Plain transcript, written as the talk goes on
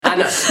And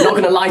not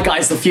going to lie,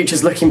 guys, the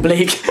future's looking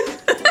bleak.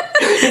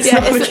 It's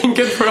not looking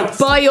good for us.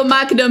 Buy your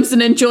magnums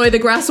and enjoy the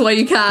grass while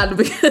you can,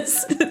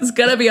 because it's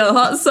going to be a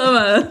hot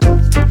summer.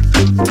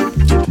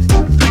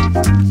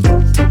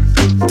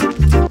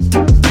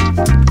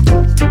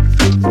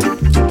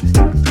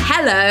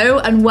 Hello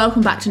and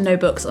welcome back to No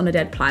Books on a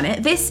Dead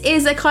Planet. This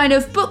is a kind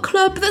of book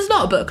club that's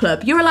not a book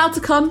club. You're allowed to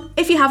come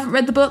if you haven't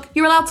read the book.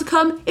 You're allowed to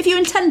come if you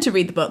intend to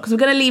read the book, because we're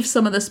going to leave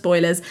some of the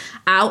spoilers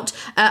out.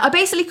 I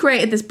basically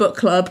created this book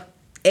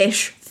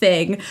club-ish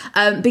thing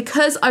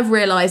because I've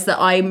realised that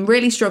I'm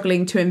really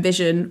struggling to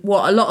envision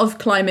what a lot of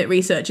climate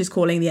research is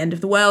calling the end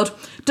of the world.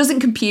 Doesn't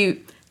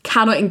compute,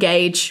 cannot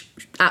engage,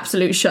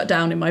 absolute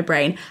shutdown in my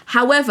brain.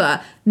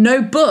 However,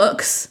 no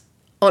books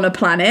on a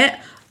planet...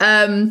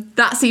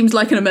 that seems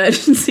like an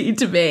emergency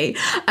to me.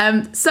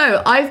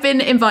 So I've been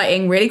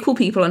inviting really cool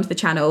people onto the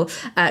channel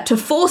to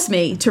force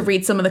me to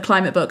read some of the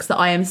climate books that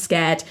I am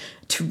scared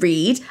to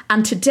read.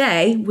 And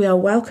today we are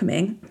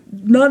welcoming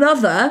none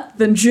other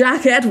than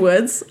Jack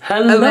Edwards.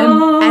 Hello.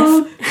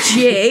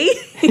 OMFG.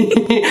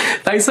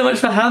 Thanks so much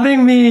for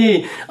having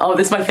me. Oh,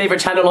 this is my favourite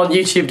channel on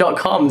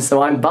YouTube.com,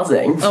 so I'm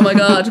buzzing. Oh my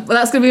God. Well,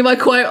 that's going to be my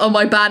quote on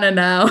my banner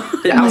now.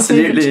 Yeah,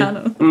 absolutely.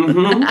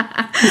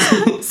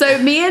 Mm-hmm. So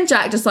me and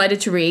Jack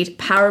decided to read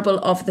Parable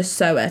of the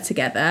Sower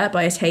together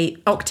by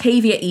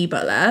Octavia E.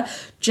 Butler.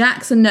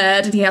 Jack's a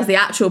nerd and he has the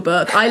actual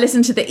book. I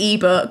listen to the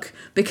ebook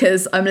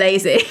because I'm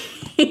lazy.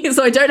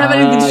 So I don't have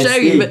anything to show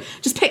you, but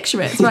just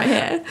picture it. It's right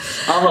here.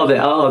 I'll hold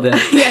it.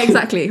 Yeah,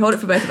 exactly. Hold it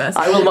for both of us.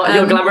 I will not.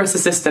 Your glamorous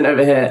assistant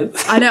over here.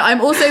 I know.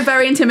 I'm also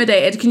very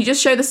intimidated. Can you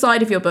just show the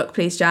side of your book,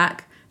 please,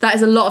 Jack? That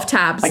is a lot of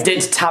tabs. I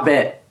did tab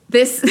it.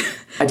 This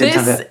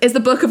is the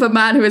book of a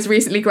man who has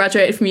recently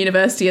graduated from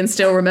university and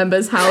still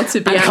remembers how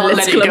to be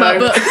analytical about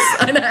books.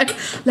 I know.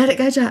 Let it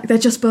go, Jack. They're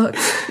just books.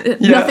 Yeah.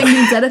 Nothing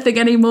means anything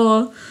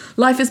anymore.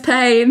 Life is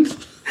pain.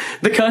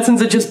 The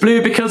curtains are just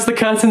blue because the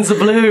curtains are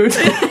blue.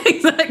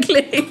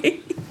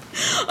 Exactly.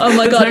 Oh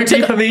my God. There's no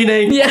deeper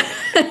meaning. Yeah.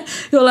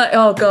 You're like,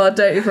 oh God,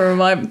 don't even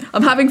remind me.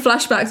 I'm having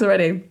flashbacks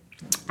already.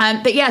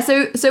 But yeah,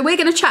 so we're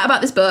going to chat about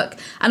this book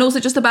and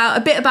also just about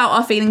a bit about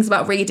our feelings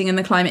about reading and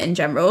the climate in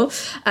general.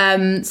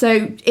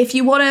 So if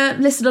you want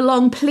to listen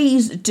along,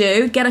 please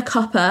do. Get a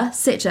cuppa,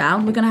 sit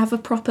down. We're going to have a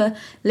proper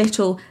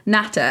little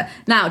natter.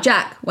 Now,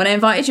 Jack, when I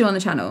invited you on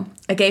the channel,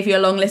 I gave you a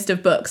long list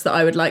of books that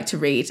I would like to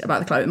read about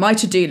the climate, my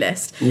to-do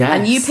list. Yes.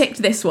 And you picked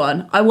this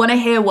one. I want to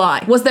hear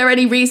why. Was there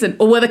any reason,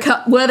 or were the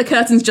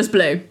curtains just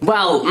blue?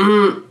 Well,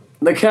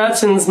 the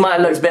curtains might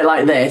have looked a bit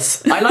like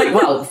this.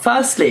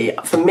 Firstly,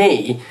 for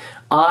me...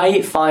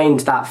 I find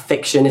that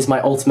fiction is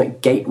my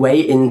ultimate gateway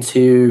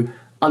into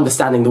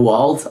understanding the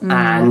world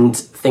and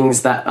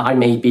things that I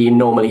maybe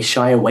normally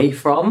shy away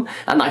from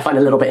and I find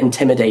a little bit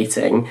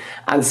intimidating.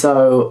 And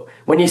so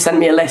when you send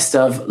me a list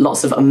of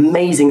lots of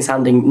amazing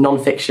sounding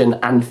non-fiction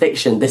and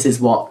fiction, this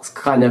is what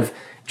kind of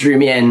drew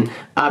me in.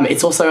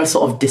 It's also a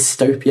sort of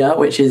dystopia,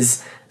 which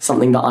is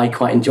something that I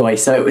quite enjoy.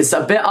 So it was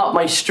a bit up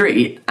my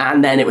street,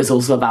 and then it was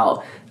also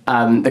about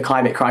the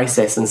climate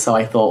crisis. And so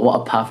I thought,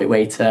 what a perfect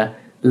way to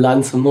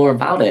learn some more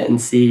about it and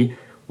see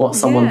what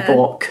someone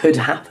thought could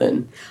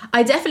happen.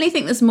 I definitely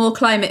think there's more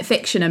climate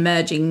fiction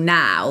emerging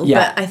now.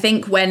 Yeah. But I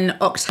think when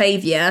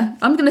Octavia,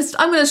 I'm gonna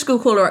school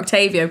call her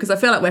Octavia because I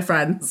feel like we're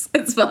friends.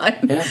 It's fine.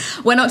 Yeah.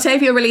 When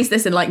Octavia released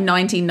this in like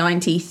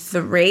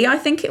 1993, I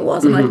think it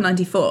was, or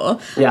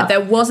 1994,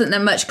 there wasn't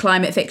that much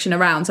climate fiction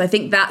around. So I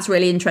think that's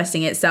really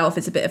interesting itself.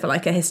 It's a bit of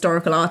a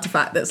historical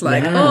artifact that's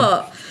like,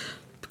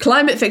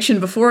 climate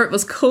fiction before it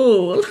was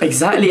cool.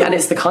 Exactly, and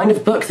it's the kind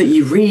of book that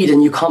you read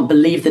and you can't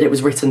believe that it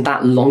was written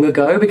that long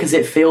ago because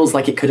it feels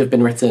like it could have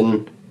been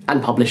written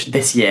and published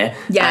this year.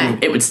 Yeah.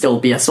 And it would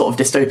still be a sort of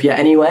dystopia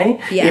anyway,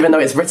 even though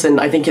it's written,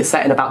 I think it's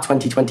set in about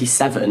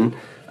 2027.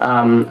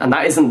 And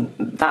that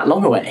isn't that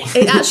long away.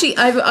 It actually,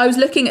 I was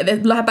looking at this,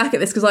 back at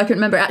this because I can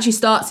remember it actually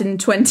starts in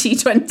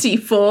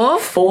 2024.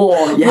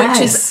 Yes. Which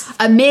is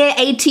a mere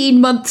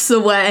 18 months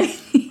away.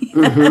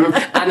 And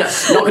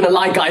not going to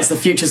lie, guys, the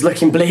future's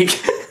looking bleak.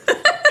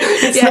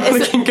 It's not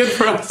looking good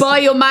for us. Buy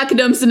your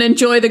magnums and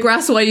enjoy the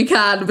grass while you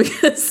can,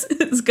 because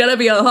it's going to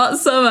be a hot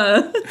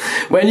summer.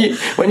 When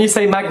you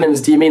say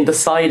magnums, do you mean the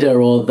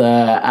cider or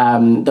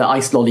the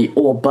ice lolly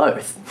or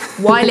both?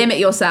 Why limit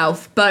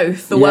yourself?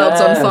 Both. The world's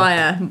on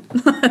fire.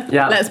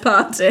 Yeah. Let's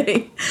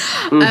party.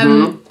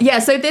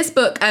 So this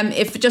book,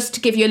 if just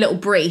to give you a little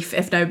brief,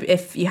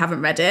 if you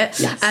haven't read it,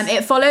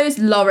 it follows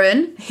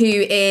Lauren, who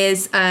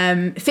is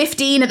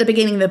 15 at the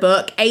beginning of the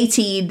book,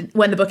 18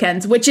 when the book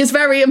ends, which is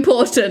very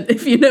important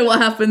if you know what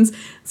happens.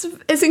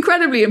 It's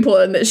incredibly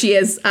important that she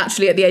is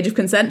actually at the age of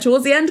consent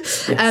towards the end.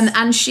 Yes.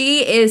 And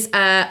she is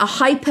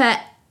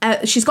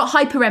she's got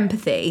hyper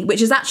empathy,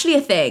 which is actually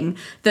a thing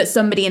that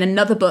somebody in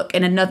another book,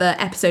 in another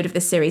episode of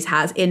this series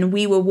has in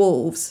We Were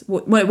Wolves.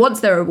 Well, Once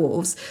There Were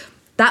Wolves.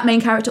 That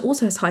main character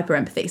also has hyper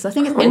empathy. So I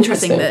think it's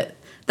interesting that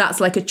that's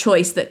like a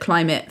choice that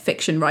climate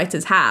fiction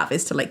writers have,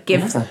 is to like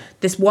give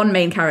this one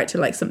main character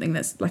like something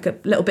that's like a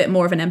little bit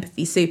more of an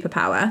empathy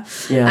superpower.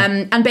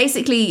 And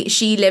basically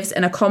she lives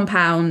in a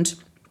compound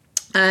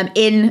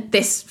in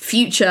this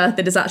future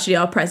that is actually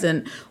our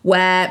present,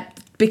 where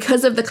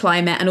because of the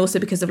climate and also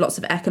because of lots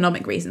of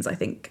economic reasons, I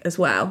think, as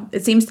well.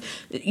 It seems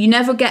you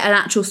never get an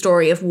actual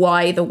story of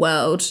why the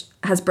world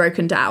has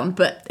broken down,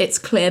 but it's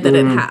clear that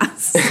it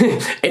has.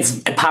 It's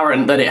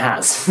apparent that it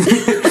has.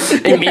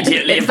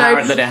 Immediately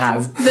apparent that it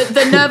has.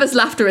 The nervous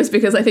laughter is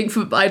because I think,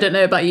 I don't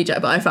know about you,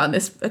 Jack, but I found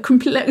this a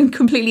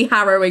completely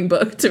harrowing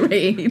book to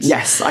read.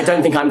 Yes, I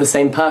don't think I'm the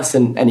same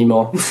person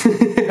anymore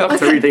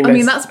after reading this. I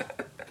mean, that's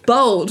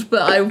bold,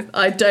 but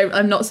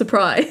I'm not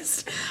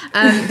surprised.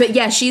 But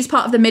yeah, she's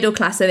part of the middle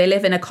class, so they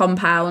live in a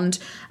compound.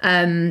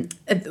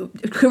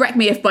 Correct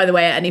me if, by the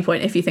way, at any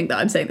point, if you think that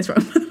I'm saying this wrong,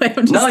 by the way,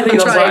 I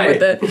think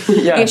that's right.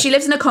 Yeah, she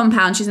lives in a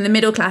compound. She's in the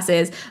middle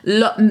classes.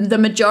 The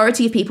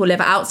majority of people live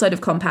outside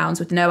of compounds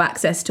with no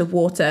access to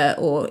water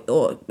or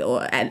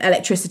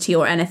electricity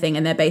or anything,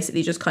 and they're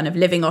basically just kind of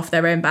living off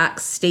their own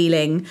backs,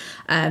 stealing.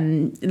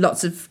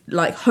 Lots of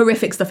like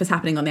horrific stuff is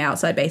happening on the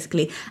outside,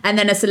 basically. And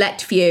then a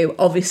select few,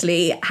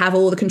 obviously, have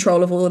all the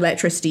control of all the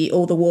electricity,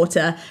 all the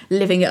water,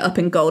 living it up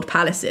in gold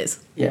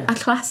palaces. Yeah, a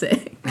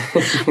classic.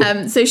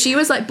 So she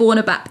was like born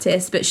a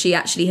Baptist, but she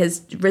actually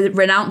has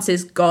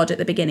renounces God at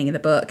the beginning of the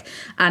book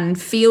and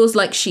feels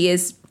like she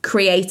is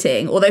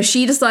creating, although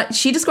she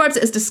describes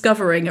it as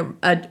discovering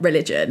a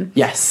religion.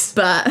 Yes,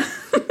 but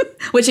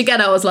which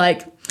again I was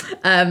like,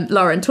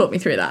 Lauren, talk me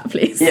through that,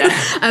 please. Yeah.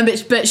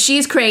 But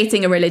she's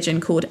creating a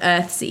religion called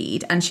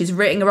Earthseed, and she's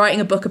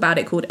writing a book about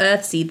it called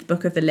Earthseed, the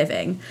Book of the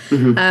Living.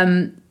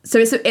 Mm-hmm. So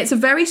it's a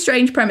very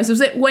strange premise. Was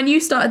it, when you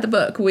started the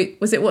book,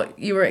 was it what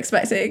you were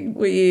expecting?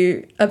 Were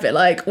you a bit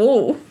like,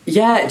 oh?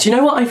 Yeah, do you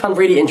know what I found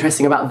really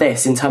interesting about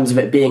this in terms of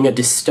it being a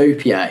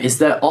dystopia is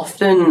that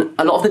often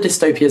a lot of the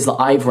dystopias that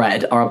I've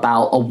read are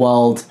about a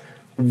world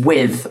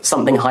with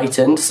something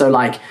heightened. So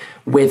like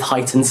with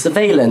heightened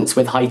surveillance,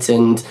 with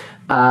heightened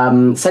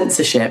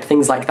censorship,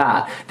 things like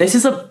that. This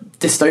is a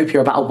dystopia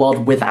about a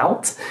world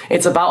without.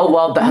 It's about a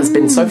world that has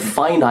been so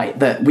finite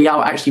that we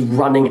are actually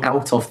running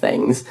out of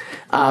things.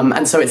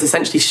 And so it's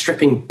essentially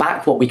stripping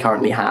back what we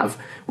currently have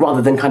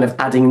rather than kind of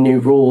adding new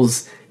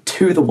rules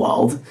to the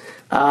world.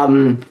 I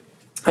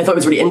thought it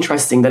was really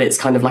interesting that it's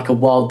kind of like a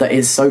world that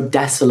is so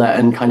desolate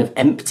and kind of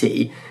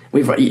empty.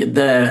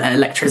 The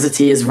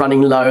electricity is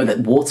running low, that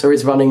water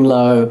is running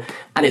low,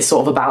 and it's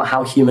sort of about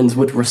how humans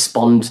would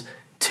respond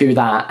to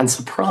that, and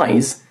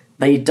surprise,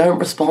 they don't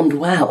respond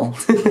well.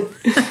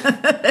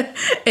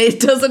 It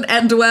doesn't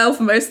end well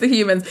for most of the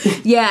humans.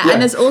 Yeah,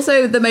 and there's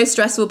also the most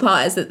stressful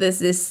part is that there's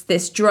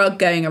this drug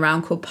going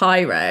around called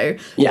pyro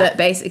that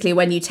basically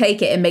when you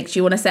take it, it makes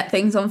you want to set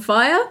things on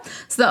fire.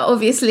 So that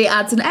obviously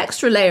adds an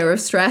extra layer of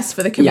stress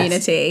for the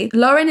community. Yes.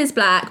 Lauren is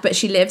black, but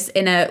she lives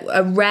in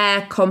a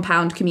rare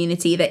compound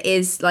community that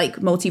is like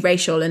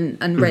multiracial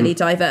and really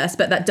diverse,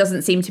 but that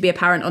doesn't seem to be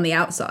apparent on the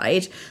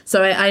outside.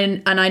 So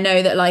I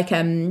know that like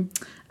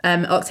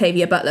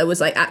Octavia Butler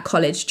was like at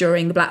college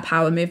during the Black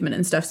Power movement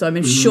and stuff, so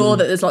I'm sure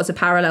that there's lots of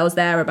parallels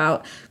there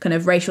about kind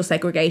of racial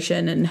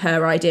segregation and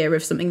her idea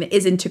of something that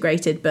is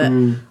integrated but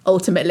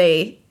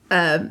ultimately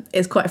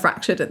is quite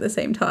fractured at the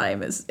same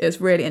time. It's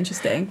really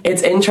interesting.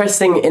 It's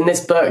interesting in this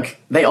book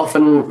they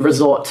often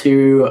resort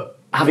to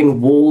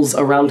having walls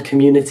around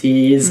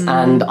communities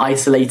and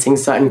isolating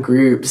certain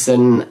groups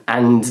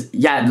and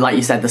yeah, like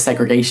you said, the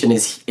segregation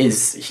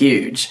is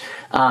huge.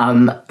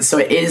 So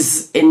it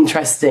is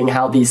interesting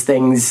how these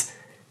things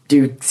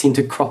do seem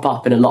to crop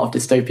up in a lot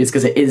of dystopias,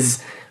 because it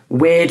is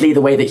weirdly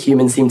the way that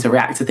humans seem to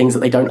react to things that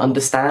they don't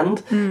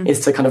understand is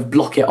to kind of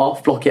block it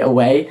off, block it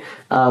away.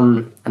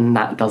 And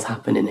that does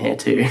happen in here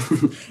too.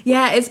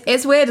 Yeah,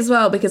 it's weird as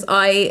well, because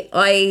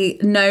I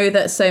know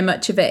that so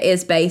much of it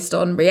is based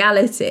on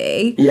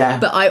reality. Yeah.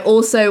 But I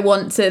also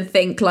want to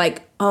think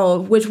like,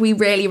 oh, would we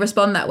really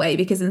respond that way?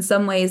 Because in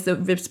some ways the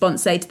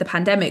response, say, to the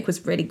pandemic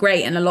was really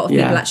great, and a lot of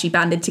people actually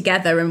banded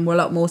together and were a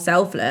lot more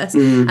selfless.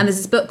 And there's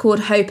this book called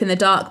Hope in the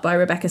Dark by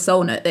Rebecca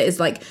Solnit that is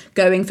like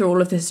going through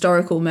all of the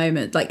historical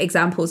moments, like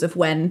examples of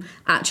when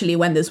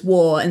there's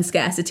war and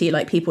scarcity,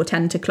 like people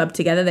tend to club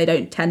together. They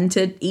don't tend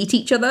to eat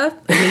each other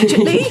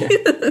immediately.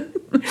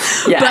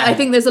 But I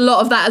think there's a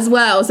lot of that as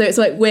well. So it's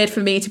like weird for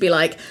me to be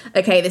like,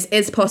 okay, this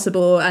is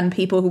possible, and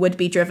people who would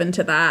be driven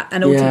to that.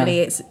 And ultimately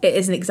it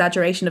is an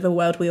exaggeration of a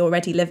world we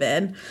already live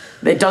in.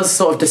 It does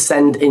sort of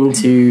descend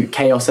into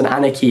chaos and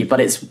anarchy, but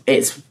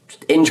it's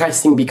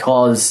interesting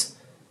because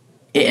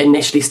it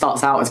initially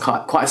starts out as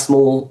quite a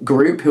small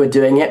group who are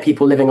doing it.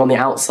 People living on the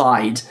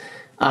outside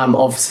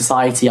of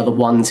society are the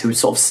ones who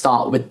sort of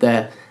start with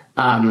the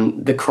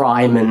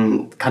crime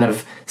and kind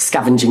of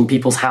scavenging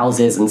people's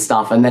houses and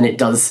stuff, and then it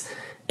does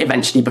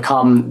eventually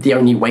become the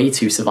only way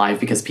to survive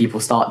because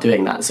people start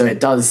doing that. So it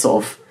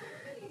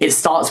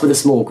starts with a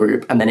small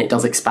group and then it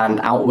does expand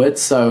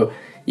outwards. So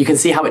you can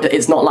see how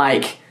it's not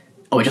like,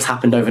 oh, it just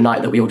happened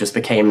overnight that we all just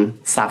became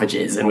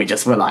savages and we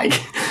just were like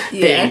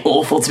being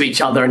awful to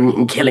each other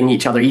and killing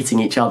each other, eating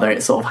each other.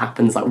 It sort of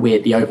happens like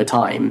weirdly over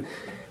time.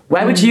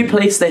 Where would you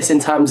place this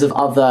in terms of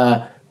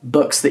other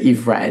books that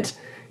you've read?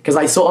 Because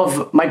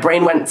my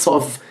brain went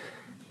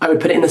I would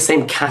put it in the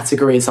same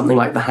category as something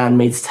like The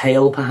Handmaid's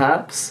Tale,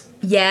 perhaps.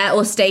 Yeah,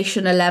 or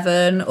Station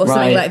 11 or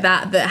something like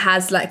that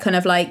has like kind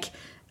of like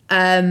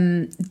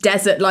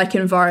desert-like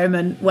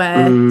environment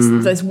where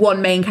there's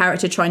one main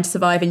character trying to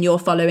survive and you're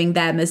following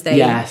them as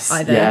they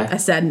either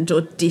ascend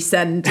or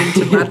descend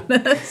into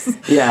madness.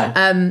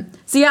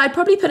 So yeah, I'd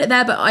probably put it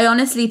there, but I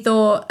honestly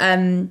thought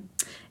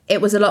it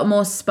was a lot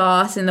more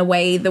sparse in the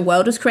way the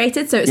world was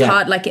created, so it's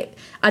hard, like it.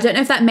 I don't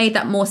know if that made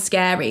that more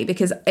scary,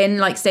 because in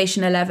like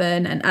Station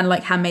 11 and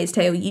like Handmaid's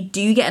Tale, you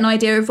do get an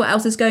idea of what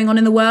else is going on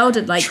in the world,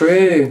 and like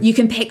you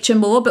can picture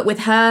more. But with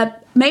her,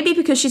 maybe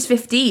because she's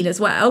 15 as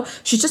well,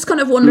 she's just kind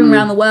of wandering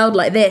around the world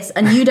like this,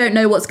 and you don't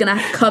know what's going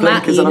to come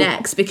at you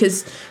next,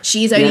 because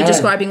she's only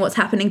describing what's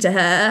happening to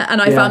her.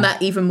 And I found that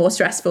even more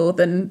stressful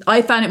than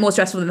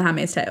The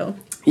Handmaid's Tale.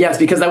 Yes,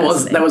 because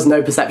there was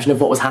no perception of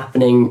what was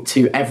happening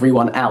to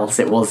everyone else.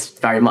 It was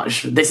very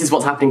much, this is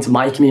what's happening to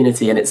my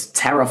community, and it's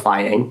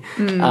terrifying.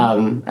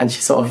 And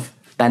she sort of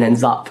then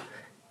ends up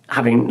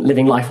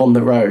living life on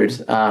the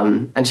road.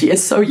 And she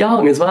is so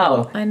young as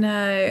well. I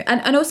know.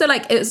 And also,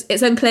 like,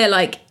 it's unclear,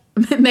 like,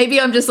 maybe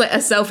I'm just like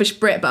a selfish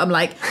Brit, but I'm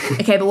like,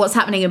 okay, but what's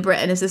happening in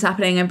Britain? Is this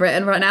happening in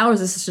Britain right now, or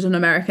is this just an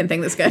American thing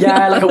that's going on?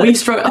 Yeah, like, are we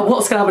what's going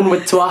to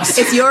happen to us?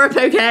 Is Europe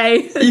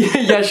okay?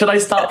 Yeah, should I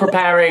start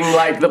preparing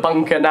like the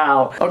bunker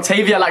now?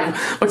 Octavia,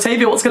 what's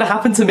going to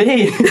happen to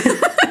me?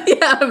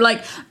 Yeah, I'm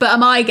like, but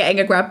am I getting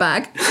a grab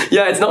bag?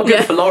 Yeah, it's not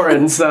good for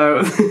Lauren,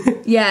 so...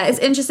 Yeah, it's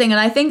interesting, and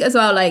I think as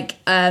well, like,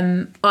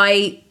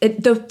 I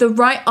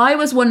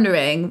was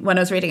wondering when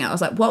I was reading it, I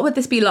was like, what would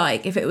this be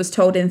like if it was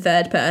told in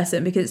third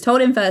person? Because it's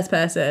told in first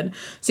person,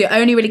 so you're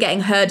only really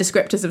getting her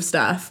descriptors of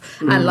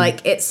stuff, and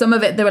like,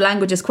 the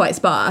language is quite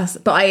sparse,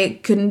 but I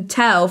can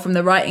tell from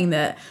the writing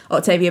that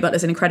Octavia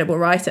Butler's an incredible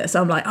writer,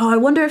 so I'm like, I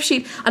wonder if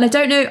she... And I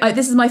don't know,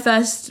 this is my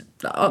first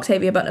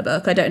Octavia Butler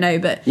book, I don't know,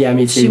 but yeah,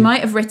 me too. She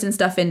might have written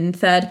stuff in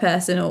third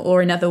person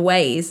or in other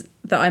ways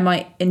that I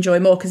might enjoy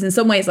more, because in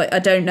some ways, like, I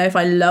don't know if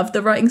I love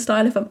the writing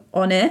style, if I'm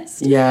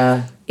honest.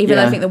 Yeah. Even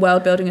though I think the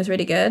world building is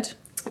really good.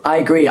 I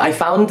agree. I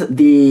found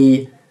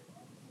the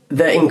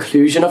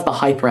inclusion of the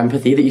hyper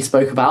empathy that you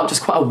spoke about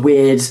just quite a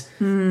weird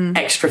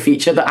extra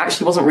feature that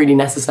actually wasn't really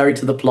necessary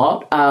to the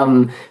plot,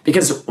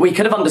 because we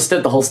could have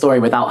understood the whole story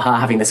without her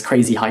having this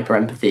crazy hyper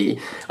empathy.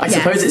 I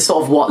suppose it's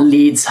sort of what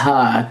leads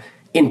her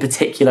in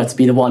particular to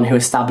be the one who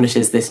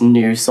establishes this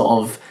new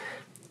sort of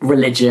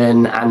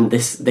religion and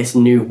this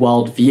new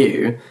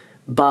worldview,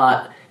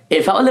 but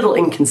it felt a little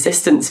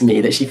inconsistent to me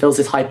that she feels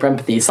this hyper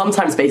empathy.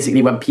 Sometimes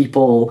basically when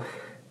people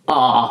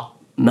are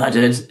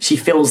murdered, she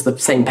feels the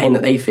same pain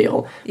that they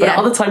feel, but at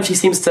other times she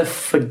seems to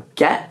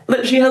forget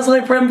that she has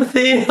hyper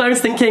empathy. And I was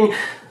thinking,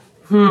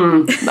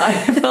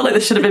 I felt like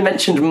this should have been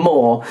mentioned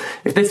more,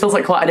 if this feels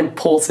like quite an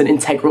important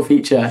integral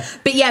feature.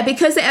 But yeah,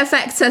 because it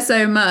affects her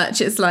so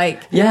much, it's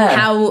like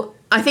how...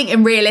 I think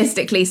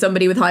realistically,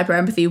 somebody with hyper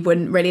empathy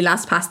wouldn't really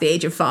last past the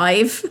age of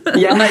 5.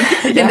 Yeah,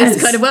 in this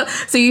kind of world.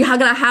 So you're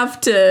gonna have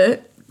to,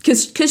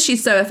 because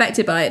she's so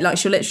affected by it, like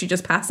she'll literally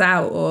just pass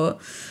out. Or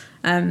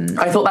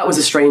I thought that was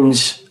a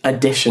strange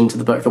addition to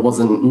the book that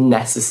wasn't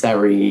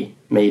necessary.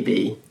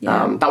 Maybe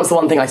that was the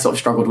one thing I sort of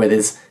struggled with,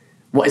 is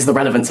what is the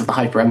relevance of the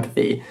hyper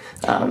empathy?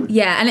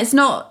 And it's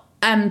not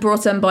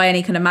brought on by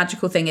any kind of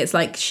magical thing. It's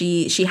like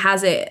she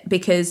has it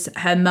because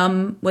her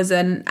mum was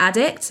an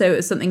addict, so it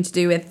was something to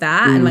do with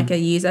that, and like a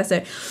user.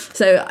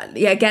 So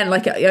yeah, again,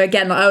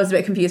 I was a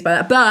bit confused by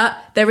that. But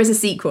there is a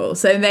sequel,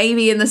 so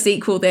maybe in the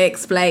sequel they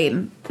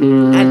explain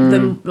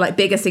the like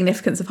bigger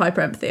significance of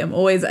hyper empathy. I'm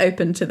always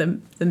open to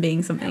them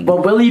being something. Well,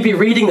 will you be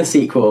reading the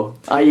sequel?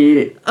 Are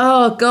you?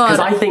 Oh God, because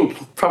I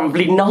think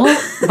probably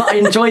not. But I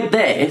enjoyed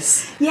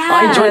this. Yeah,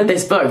 I enjoyed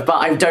this book, but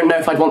I don't know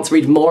if I'd want to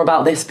read more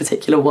about this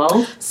particular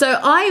world. So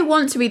I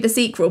want to read the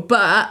sequel,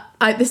 but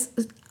this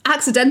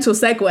accidental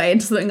segue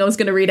into something I was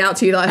going to read out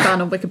to you that I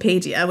found on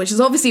Wikipedia, which is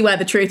obviously where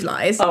the truth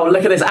lies. Oh,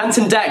 look at this.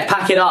 Anton Deck,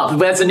 pack it up.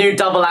 There's a new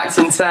double act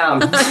in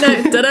sound. I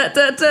know.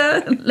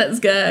 Da-da-da-da. Let's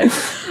go.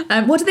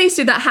 What did they used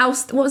to do? That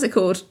house, what was it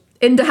called?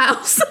 In the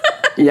House.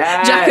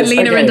 Yeah. Jack and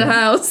Lena in the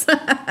House.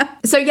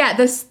 So yeah,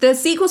 the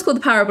sequel's called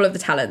The Parable of the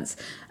Talents.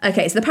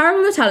 Okay, so The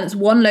Parable of the Talents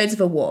won loads of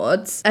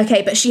awards.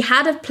 Okay, but she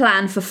had a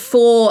plan for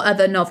 4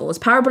 other novels.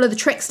 Parable of the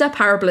Trickster,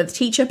 Parable of the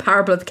Teacher,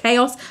 Parable of the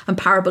Chaos, and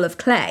Parable of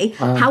Clay.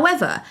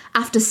 However,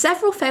 after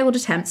several failed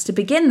attempts to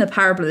begin The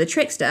Parable of the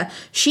Trickster,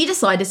 she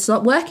decided to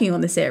stop working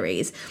on the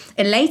series.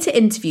 In later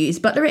interviews,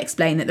 Butler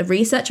explained that the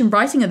research and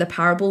writing of the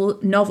Parable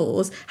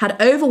novels had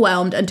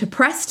overwhelmed and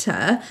depressed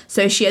her,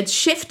 so she had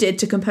shifted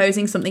to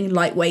composing something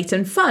lightweight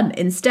and fun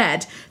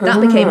instead. That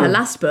became her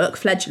last book,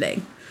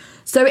 Fledgling.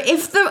 So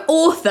if the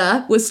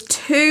author was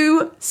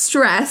too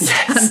stressed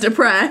and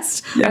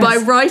depressed by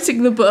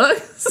writing the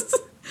books,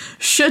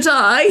 should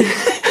I,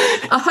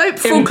 a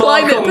hopeful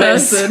climate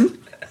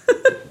person,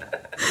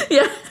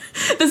 yeah,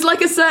 there's like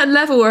a certain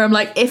level where I'm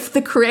like, if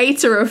the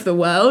creator of the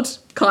world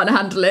can't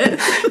handle it.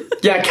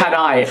 Yeah, can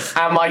I?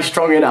 Am I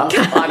strong enough?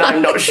 And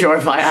I'm not sure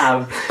if I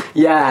am.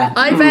 Yeah.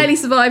 I barely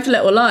survived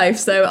Little Life,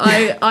 so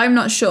I'm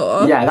not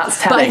sure. Yeah,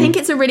 that's telling. But I think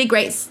it's a really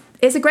great...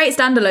 It's a great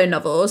standalone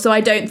novel, so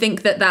I don't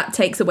think that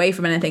takes away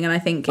from anything, and I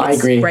think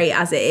it's great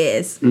as it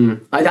is.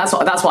 That's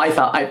what I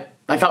felt.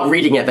 I felt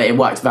reading it that it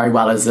worked very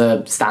well as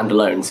a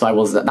standalone.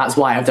 So that's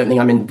why I don't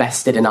think I'm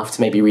invested enough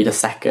to maybe read a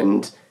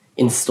second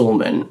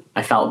installment.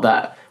 I felt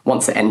that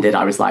once it ended,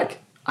 I was like,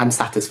 I'm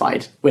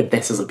satisfied with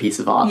this as a piece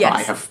of art that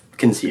I have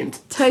consumed.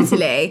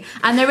 Totally.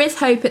 And there is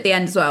hope at the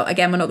end as well.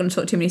 Again, we're not going to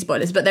talk too many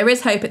spoilers, but there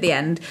is hope at the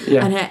end.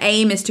 Yeah. And her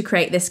aim is to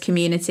create this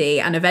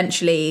community. And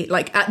eventually,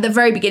 like at the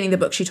very beginning of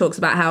the book, she talks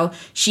about how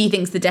she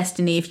thinks the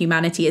destiny of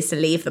humanity is to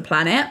leave the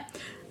planet.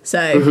 So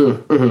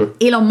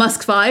Elon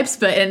Musk vibes,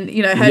 but in,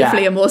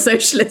 hopefully a more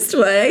socialist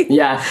way.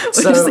 Yeah.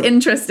 Which is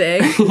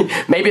interesting.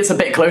 Maybe it's a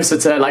bit closer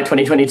to like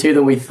 2022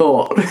 than we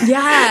thought.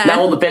 Yeah. Now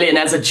all the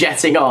billionaires are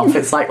jetting off.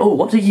 It's like, oh,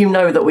 what do you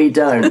know that we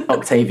don't,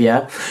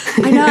 Octavia?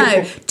 I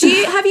know.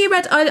 Have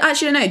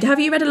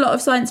you read a lot of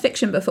science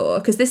fiction before?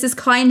 Because this is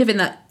kind of in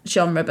that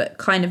genre, but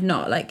kind of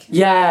not. Like.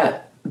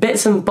 Yeah.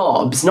 Bits and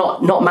bobs,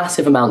 not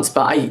massive amounts,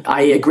 but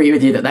I agree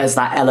with you that there's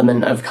that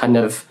element of kind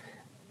of,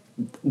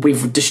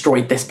 we've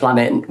destroyed this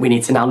planet and we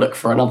need to now look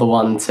for another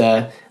one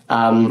to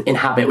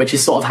inhabit, which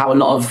is sort of how a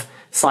lot of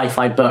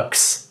sci-fi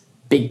books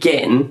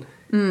begin.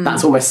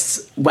 That's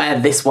almost where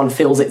this one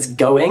feels it's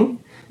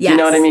going. Yes. Do you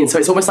know what I mean? So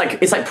it's almost like,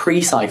 it's like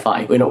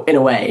pre-sci-fi in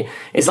a way.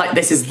 It's like,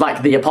 this is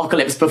like the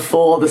apocalypse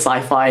before the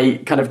sci-fi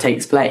kind of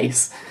takes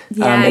place.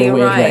 In a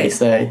weird way.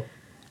 So.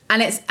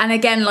 And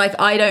again, like,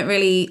 I don't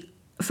really,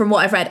 from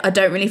what I've read, I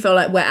don't really feel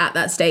like we're at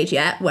that stage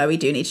yet where we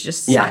do need to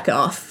just sack it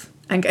off.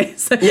 And go.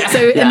 So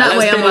in that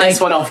way, I'm like,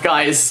 this one off,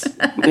 guys.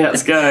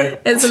 Let's go.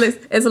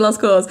 It's a lost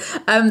cause.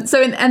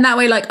 So in that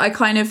way, like, I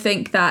kind of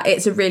think that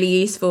it's a really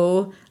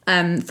useful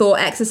thought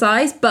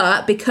exercise.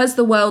 But because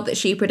the world that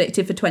she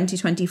predicted for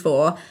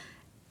 2024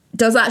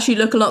 does actually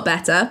look a lot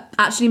better,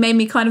 actually made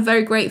me kind of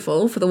very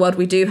grateful for the world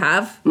we do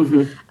have.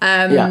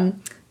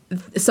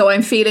 So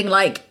I'm feeling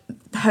like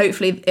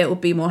hopefully it will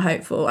be more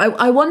hopeful.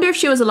 I wonder if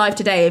she was alive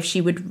today, if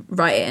she would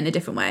write it in a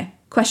different way.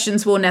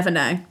 Questions we'll never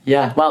know.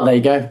 Yeah. Well, there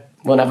you go.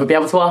 We'll never be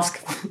able to ask.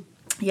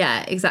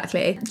 Yeah,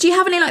 exactly. Do you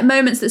have any like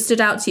moments that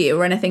stood out to you,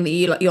 or anything that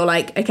you're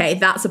like, okay,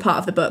 that's a part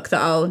of the book that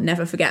I'll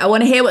never forget? I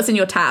want to hear what's in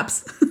your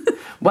tabs.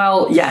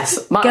 Well,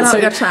 yes. Get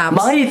out your tabs.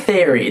 My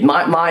theory,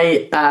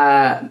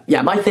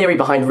 my theory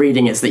behind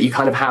reading is that you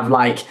kind of have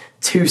like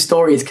two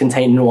stories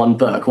contained in one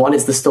book. One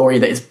is the story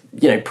that is,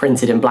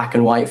 printed in black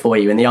and white for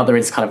you, and the other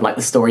is kind of like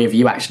the story of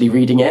you actually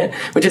reading it,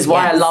 which is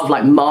why I love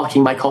like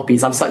marking my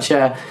copies. I'm such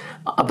a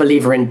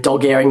believer in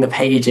dog-earing the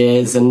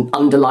pages and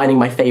underlining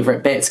my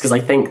favourite bits, because I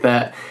think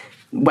that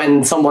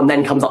when someone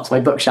then comes up to my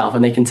bookshelf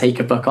and they can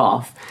take a book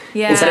off,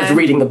 instead of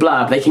reading the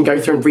blurb, they can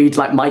go through and read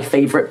like my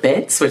favourite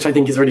bits, which I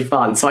think is really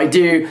fun. So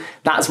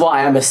that's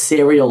why I'm a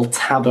serial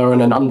tabber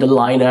and an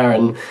underliner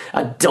and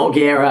a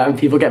dog-earer, and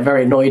people get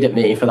very annoyed at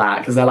me for that,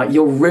 because they're like,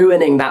 you're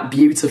ruining that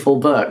beautiful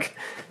book.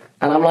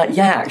 And I'm like,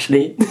 yeah,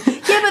 actually,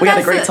 we had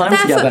a great time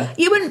together.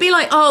 You wouldn't be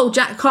like, oh,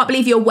 Jack, can't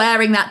believe you're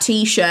wearing that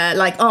T-shirt.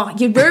 Like, oh,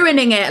 you're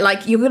ruining it.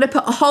 Like, you're going to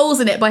put holes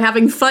in it by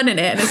having fun in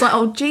it. And it's like,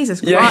 oh, Jesus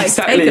Christ,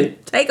 exactly.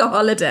 take a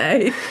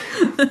holiday.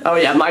 Oh,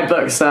 yeah, my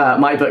books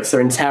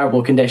are in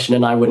terrible condition,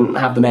 and I wouldn't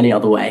have them any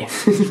other way.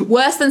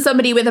 Worse than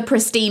somebody with a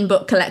pristine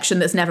book collection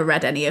that's never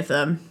read any of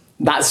them.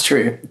 That's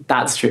true.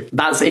 That's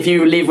if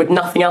you leave with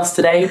nothing else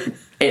today,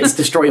 it's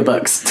destroy your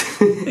books.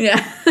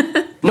 Yeah.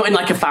 Not in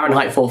like a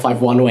Fahrenheit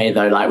 451 way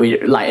though, like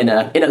in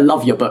a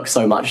love your book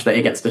so much that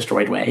it gets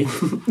destroyed way.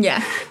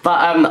 Yeah. But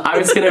I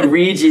was going to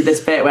read you this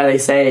bit where they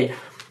say,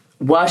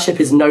 worship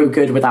is no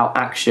good without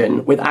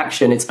action. With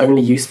action, it's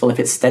only useful if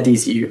it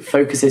steadies you,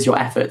 focuses your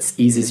efforts,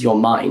 eases your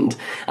mind.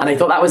 And I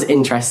thought that was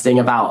interesting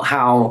about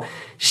how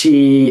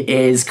she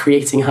is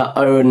creating her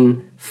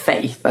own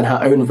faith and her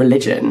own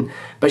religion.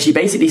 But she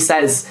basically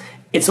says,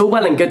 it's all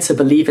well and good to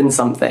believe in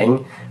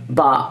something,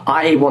 but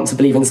I want to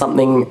believe in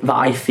something that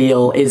I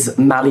feel is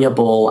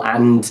malleable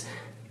and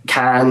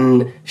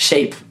can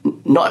shape,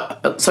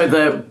 so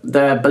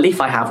the belief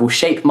I have will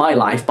shape my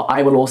life, but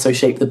I will also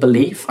shape the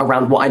belief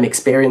around what I'm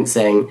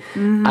experiencing.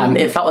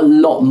 It felt a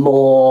lot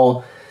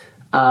more,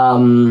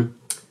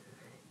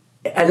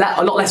 a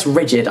lot less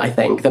rigid, I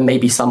think, than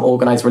maybe some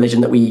organised religion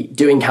that we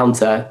do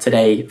encounter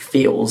today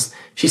feels.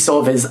 She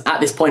sort of is at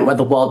this point where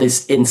the world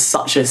is in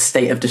such a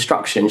state of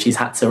destruction, she's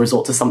had to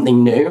resort to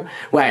something new,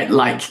 where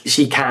like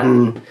she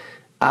can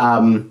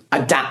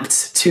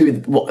adapt to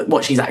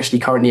what she's actually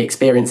currently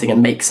experiencing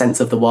and make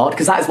sense of the world,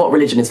 because that is what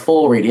religion is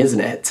for, really,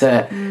 isn't it?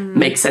 To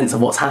make sense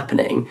of what's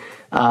happening.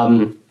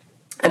 And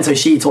so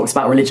she talks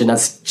about religion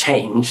as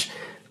change,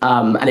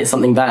 and it's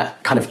something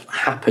that kind of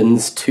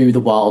happens to the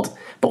world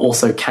but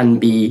also can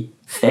be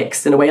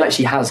fixed in a way. Like,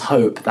 she has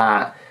hope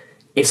that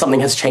if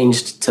something has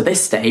changed to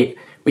this state,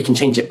 we can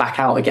change it back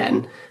out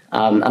again.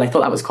 And I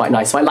thought that was quite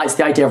nice. So I liked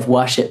the idea of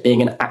worship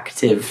being an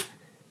active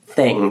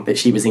thing that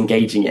she was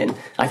engaging in.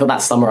 I thought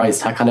that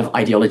summarised her kind of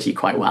ideology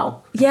quite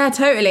well. Yeah,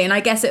 totally. And I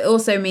guess it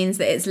also means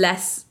that it's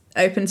less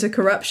open to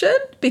corruption,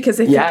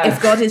 because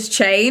if God is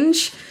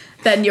change,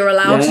 then you're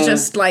allowed to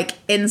just like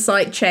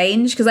incite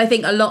change. Because I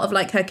think a lot of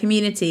like her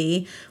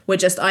community were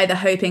just either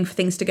hoping for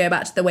things to go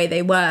back to the way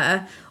they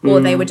were, or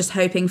they were just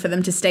hoping for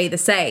them to stay the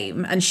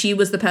same. And she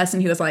was the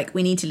person who was like,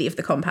 we need to leave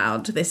the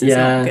compound. This is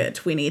not good.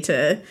 We need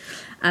to...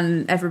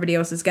 and everybody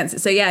else is against it.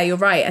 So yeah, you're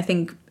right. I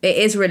think it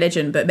is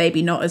religion, but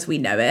maybe not as we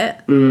know it.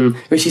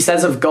 Which she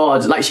says of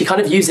God, like she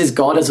kind of uses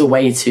God as a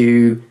way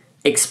to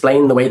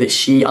explain the way that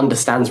she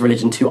understands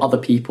religion to other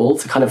people,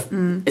 to kind of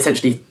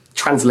essentially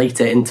translate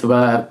it into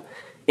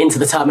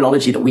the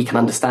terminology that we can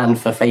understand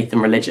for faith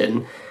and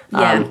religion.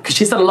 Because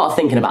she's done a lot of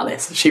thinking about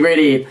this. She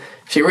really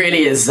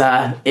is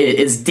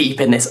deep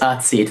in this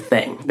earthseed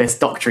thing, this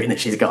doctrine that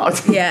she's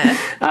got. Yeah.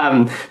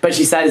 But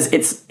she says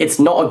it's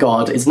not a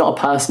God, it's not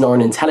a person or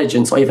an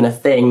intelligence or even a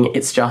thing.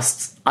 It's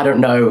just, I don't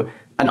know,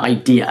 an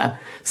idea.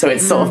 So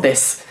it's sort of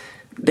this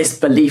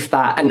belief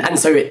that, and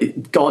so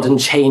God and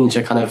change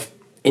are kind of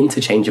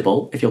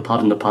interchangeable, if you'll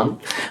pardon the pun.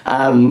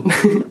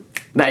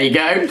 There you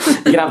go. You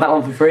can have that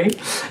one for free.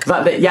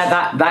 But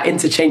that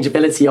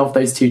interchangeability of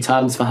those two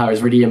terms for her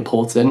is really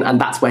important,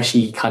 and that's where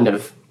she kind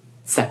of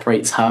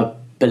separates her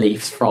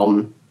beliefs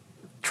from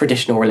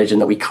traditional religion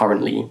that we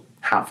currently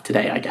have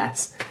today, I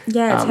guess.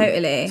 Yeah,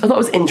 totally. So I thought it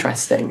was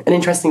interesting. An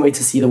interesting way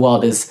to see the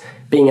world as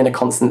being in a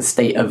constant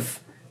state of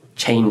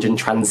change and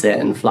transit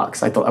and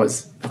flux. I thought that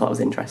was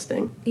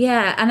interesting.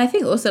 Yeah, and I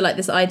think also like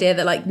this idea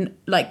that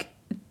like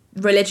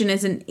religion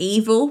isn't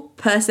evil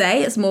per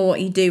se, it's more what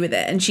you do with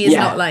it. And she's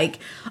not like,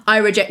 I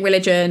reject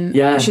religion.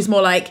 Yeah. She's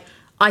more like,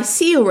 I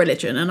see your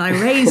religion and I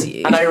raise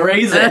you. And I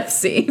raise it.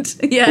 Seed.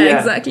 Yeah,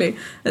 exactly.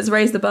 Let's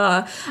raise the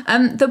bar.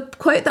 The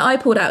quote that I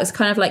pulled out is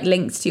kind of like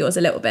linked to yours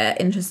a little bit,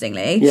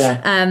 interestingly.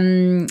 Yeah.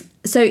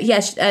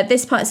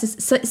 This part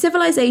says,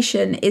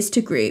 civilization is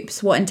to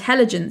groups what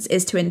intelligence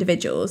is to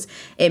individuals.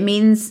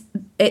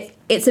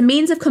 It's a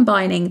means of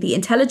combining the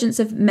intelligence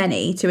of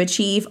many to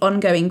achieve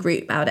ongoing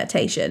group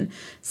adaptation.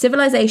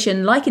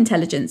 Civilization, like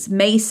intelligence,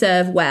 may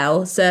serve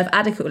well, serve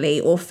adequately,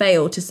 or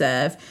fail to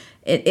serve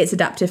its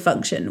adaptive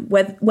function.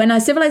 When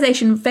a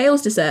civilization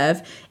fails to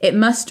serve, it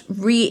must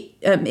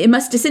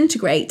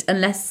disintegrate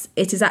unless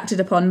it is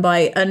acted upon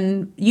by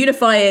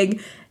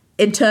unifying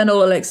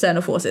internal or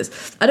external forces.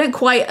 I don't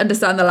quite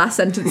understand the last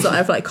sentence that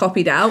I've like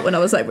copied out when I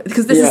was like,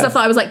 because this is stuff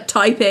that I was like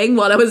typing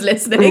while I was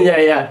listening.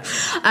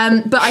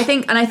 But I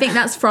think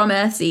that's from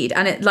Earthseed,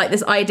 and it like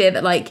this idea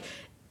that like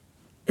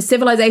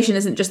civilization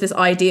isn't just this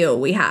ideal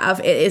we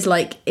have. It is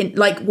like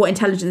what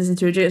intelligence is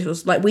to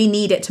individuals. Like we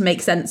need it to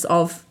make sense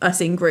of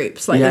us in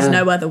groups. Like there's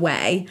no other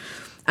way.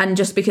 And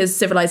just because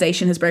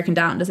civilization has broken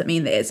down doesn't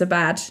mean that it's a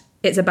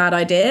bad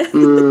idea.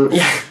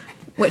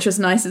 Which was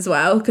nice as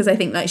well, because I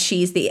think like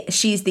she's the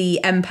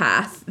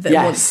empath that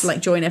wants to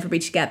like join everybody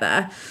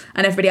together,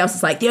 and everybody else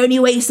is like, the only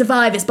way you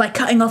survive is by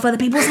cutting off other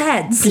people's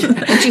heads.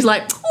 And she's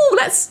like, oh,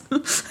 let's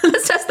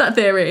test that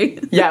theory.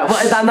 Yeah, well,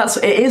 and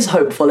it is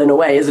hopeful in a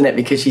way, isn't it?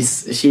 Because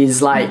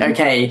she's like,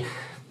 okay,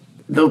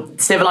 the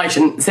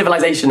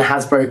civilization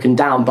has broken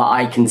down, but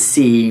I can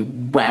see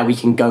where we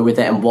can go with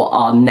it and what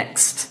our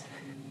next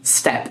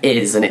step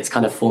is, and it's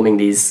kind of forming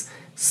these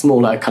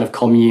smaller kind of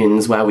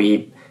communes where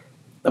we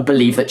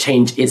believe that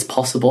change is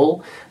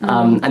possible,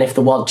 and if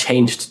the world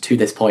changed to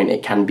this point,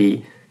 it can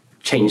be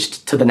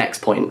changed to the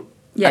next point.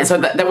 And so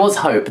there was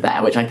hope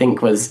there, which I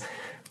think was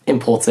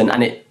important,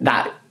 and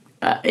that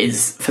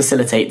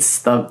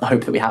facilitates the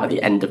hope that we have at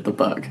the end of the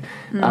book,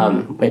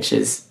 which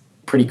is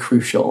pretty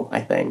crucial, I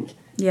think.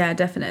 Yeah,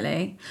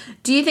 definitely.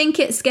 Do you think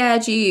it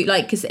scared you,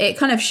 like, because it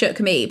kind of shook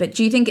me, but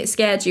do you think it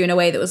scared you in a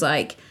way that was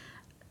like,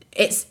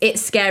 it's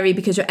scary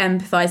because you're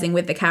empathizing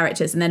with the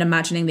characters and then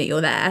imagining that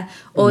you're there?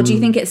 Or do you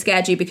think it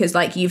scared you because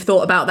like you've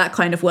thought about that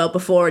kind of world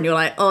before and you're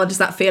like, oh, does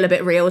that feel a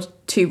bit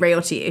too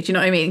real to you? Do you know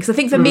what I mean? Because I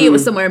think for me it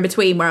was somewhere in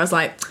between where I was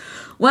like,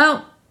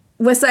 well,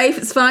 we're safe,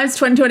 it's fine, it's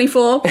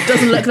 2024, it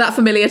doesn't look that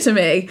familiar to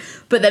me.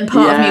 But then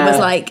part of me was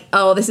like,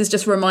 oh, this is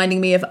just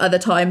reminding me of other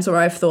times where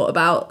I've thought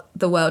about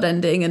the world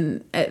ending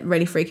and it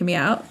really freaking me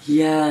out.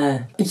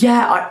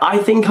 I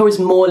think I was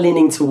more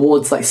leaning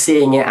towards like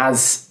seeing it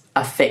as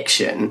a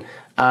fiction,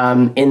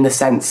 in the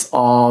sense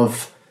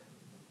of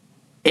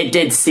it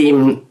did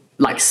seem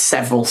like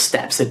several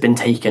steps had been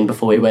taken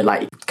before we were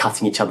like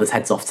cutting each other's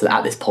heads off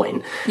at this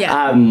point.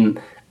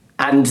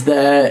 And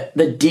the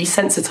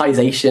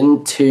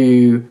desensitization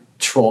to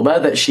trauma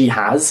that she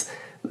has,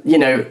 you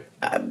know,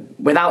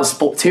 without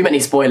too many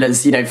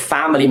spoilers, you know,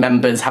 family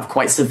members have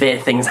quite severe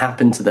things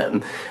happen to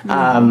them.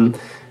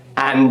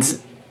 And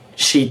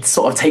she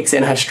sort of takes it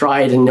in her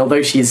stride, and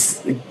although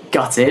she's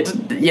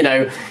gutted, you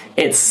know,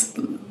 it's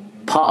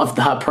part of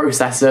her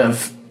process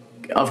of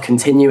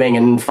continuing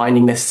and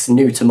finding this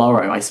new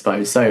tomorrow, I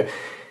suppose. So,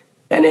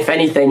 and if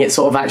anything, it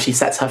sort of actually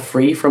sets her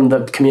free from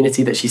the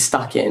community that she's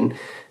stuck in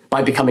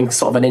by becoming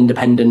sort of an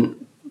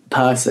independent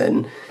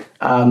person.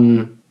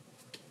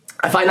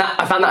 I found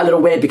that a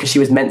little weird because she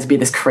was meant to be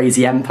this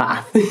crazy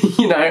empath,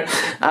 you know?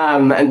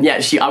 And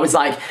yet I was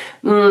like,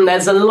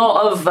 there's a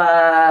lot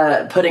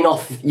of putting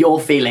off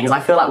your feelings. I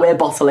feel like we're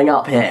bottling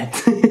up here.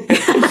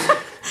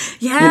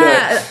 Yeah, you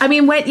know? I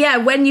mean,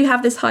 when you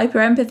have this hyper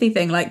empathy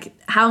thing, like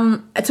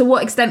to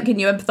what extent can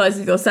you empathize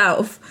with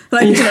yourself?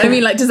 Like, you know what I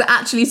mean? Like, does it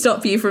actually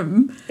stop you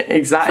from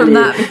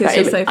that because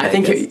you're so focused? I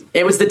think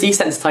it was the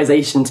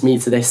desensitization to me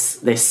to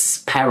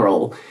this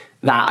peril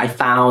that I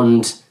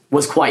found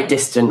was quite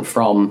distant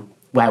from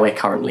where we're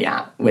currently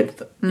at with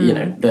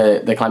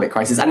the climate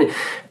crisis. And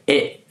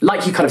it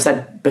like you kind of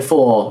said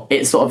before,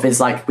 it sort of is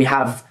like we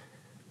have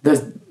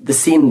the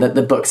scene that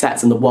the book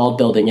sets, and the world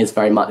building is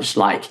very much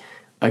like,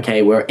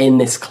 okay, we're in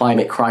this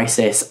climate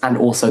crisis, and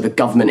also the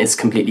government is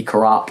completely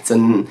corrupt,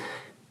 and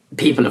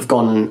people have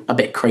gone a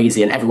bit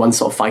crazy, and everyone's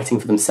sort of fighting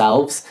for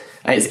themselves.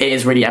 It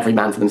is really every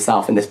man for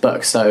themselves in this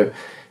book. So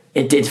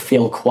it did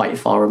feel quite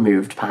far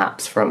removed,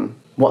 perhaps, from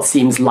what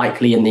seems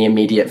likely in the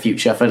immediate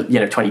future for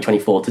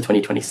 2024 to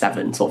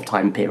 2027 sort of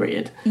time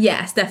period.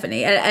 Yes,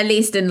 definitely. At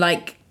least in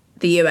like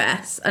the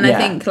US, and I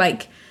think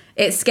like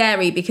it's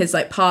scary because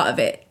like part of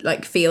it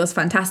like feels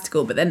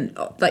fantastical, but then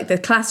like the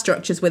class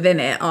structures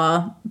within it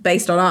are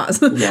based on ours.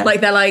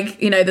 Like they're like,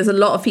 there's a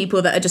lot of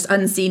people that are just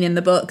unseen in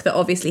the book that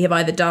obviously have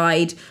either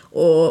died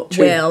or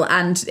will,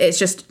 and it's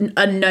just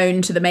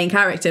unknown to the main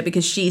character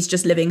because she's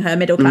just living her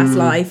middle class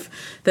life.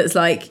 That's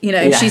like,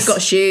 she's got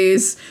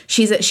shoes.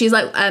 She's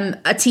like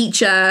a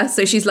teacher,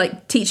 so she's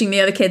like teaching the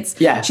other kids.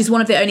 Yeah. She's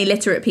one of the only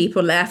literate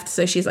people left,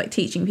 so she's like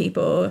teaching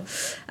people.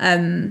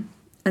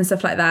 And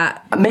stuff like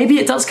that. Maybe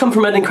it does come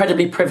from an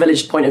incredibly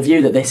privileged point of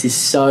view that this is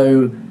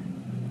so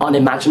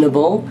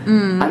unimaginable,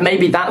 and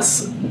maybe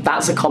that's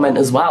a comment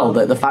as well,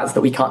 that the fact that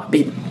we can't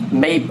be.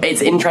 Maybe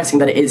it's interesting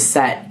that it is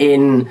set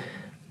in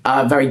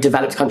a very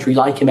developed country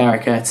like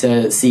America,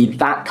 to see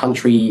that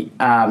country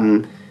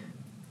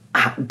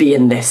be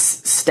in this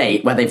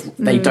state where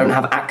they don't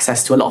have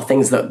access to a lot of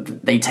things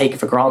that they take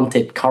for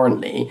granted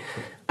currently.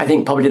 I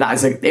think probably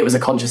it was a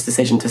conscious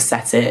decision to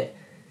set it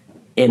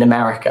in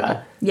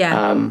America.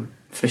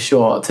 For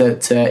sure,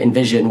 to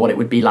envision what it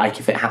would be like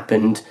if it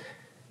happened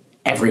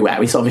everywhere.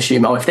 We sort of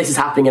assume, if this is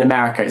happening in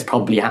America, it's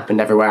probably happened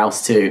everywhere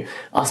else too.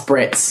 Us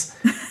Brits,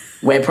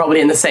 we're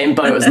probably in the same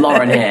boat as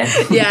Lauren here.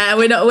 Yeah,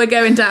 we're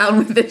going down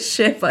with this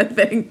ship, I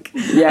think.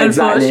 Yeah,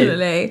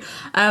 unfortunately.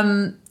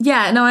 Exactly.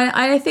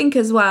 I think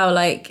as well,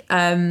 like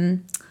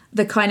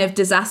the kind of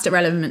disaster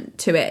element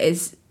to it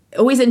is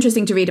always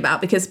interesting to read about,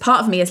 because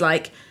part of me is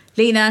like,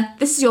 Lena,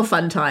 this is your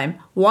fun time.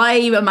 Why are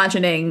you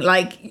imagining,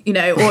 like,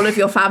 all of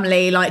your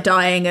family, like,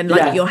 dying and,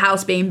 like, your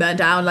house being burned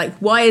down? Like,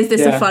 why is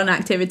this a fun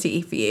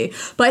activity for you?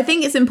 But I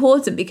think it's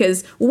important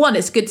because, one,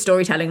 it's good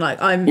storytelling. Like,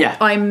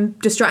 I'm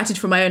distracted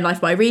from my own life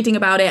by reading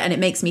about it, and it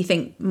makes me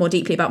think more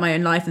deeply about my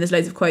own life, and there's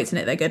loads of quotes in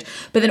it that are good.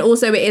 But then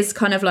also it is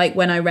kind of like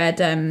when I read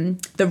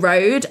The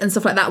Road and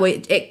stuff like that, where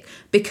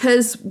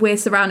because we're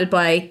surrounded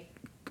by...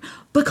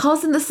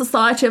 Because in the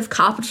society of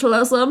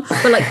capitalism,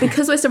 but like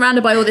because we're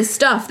surrounded by all this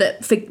stuff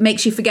that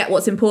makes you forget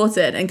what's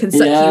important and can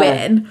suck you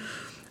in,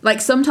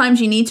 like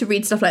sometimes you need to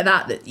read stuff like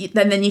that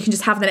then you can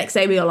just have the next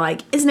day where you're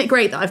like, isn't it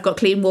great that I've got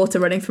clean water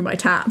running through my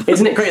tap?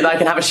 Isn't it great that I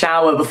can have a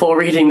shower before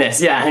reading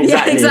this? Yeah,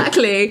 exactly. Yeah,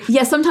 exactly.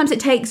 Yeah, sometimes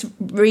it takes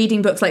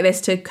reading books like this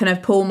to kind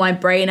of pull my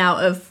brain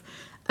out of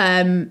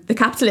the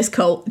capitalist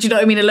cult. Do you know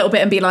what I mean? A little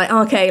bit, and be like,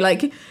 okay,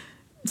 like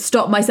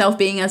stop myself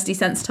being as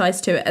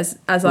desensitized to it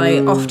as I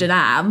often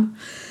am.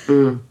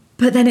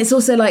 But then it's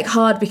also like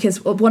hard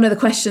because one of the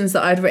questions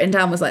that I'd written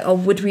down was like,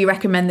 would we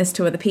recommend this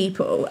to other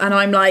people? And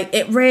I'm like,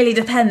 it really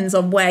depends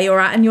on where you're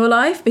at in your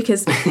life,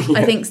 because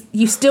I think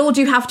you still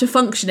do have to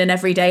function in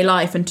everyday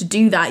life, and to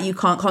do that you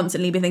can't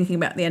constantly be thinking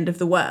about the end of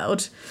the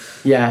world.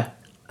 Yeah.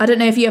 I don't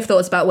know if you have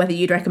thoughts about whether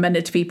you'd recommend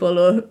it to people,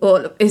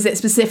 or is it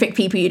specific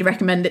people you'd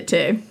recommend it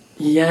to?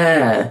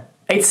 Yeah.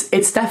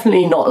 It's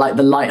definitely not like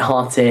the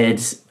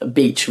light-hearted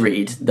beach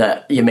read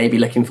that you may be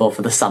looking for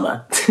the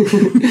summer.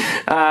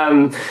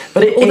 But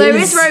there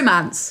is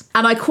romance,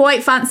 and I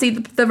quite fancy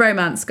the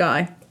romance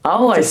guy.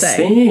 Oh, I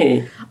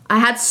see. I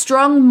had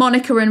strong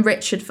Monica and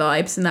Richard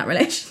vibes in that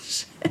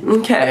relationship.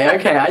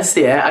 Okay, I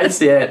see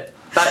it.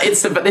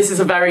 But this is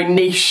a very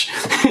niche.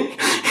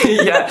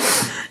 Yeah.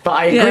 But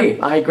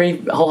I agree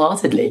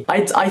wholeheartedly.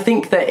 I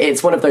think that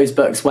it's one of those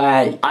books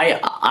where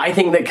I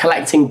think that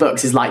collecting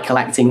books is like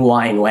collecting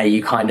wine, where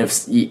you kind of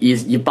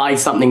you buy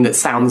something that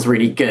sounds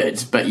really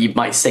good, but you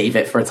might save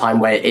it for a time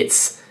where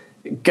it's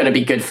going to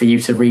be good for you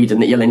to read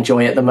and that you'll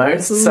enjoy it the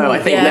most. Ooh, so I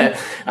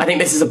think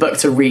this is a book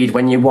to read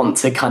when you want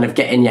to kind of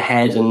get in your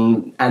head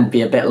and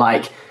be a bit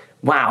like,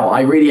 wow,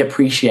 I really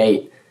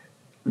appreciate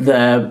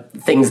the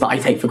things that I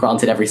take for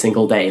granted every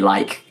single day,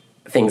 like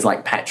things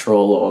like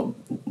petrol or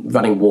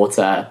running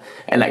water,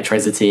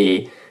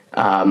 electricity.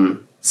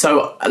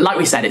 So like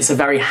we said, it's a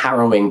very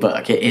harrowing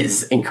book. It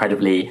is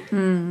incredibly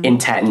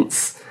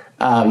intense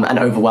and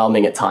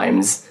overwhelming at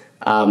times,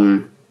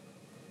 and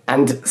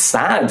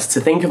sad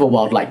to think of a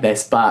world like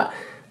this. But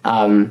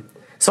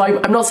so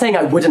I'm not saying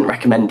I wouldn't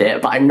recommend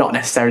it, but I'm not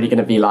necessarily going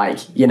to be like,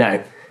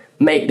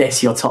 make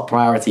this your top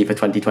priority for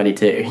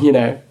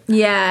 2022,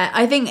 Yeah,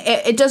 I think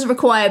it does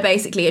require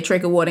basically a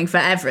trigger warning for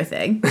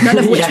everything, none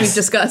of which we've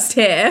discussed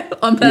here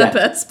on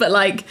purpose, but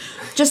like,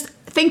 just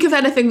think of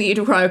anything that you'd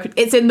require.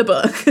 It's in the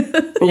book.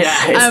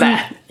 Yeah, it's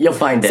there. You'll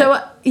find it. So,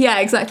 yeah,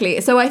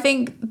 exactly. So I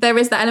think there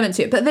is that element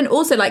to it. But then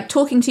also, like,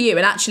 talking to you,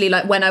 and actually,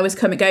 like, when I was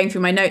going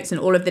through my notes and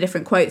all of the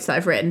different quotes that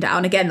I've written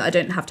down, again, I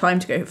don't have time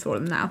to go through all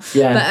of them now.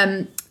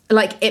 Yeah.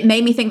 like, it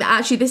made me think that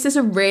actually this is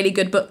a really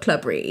good book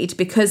club read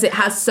because it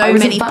has so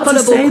was many about to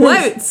pullable say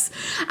quotes.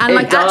 And It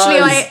like, actually,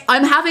 does.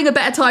 I'm having a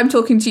better time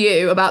talking to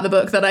you about the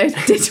book than I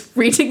did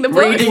reading the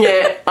book. Reading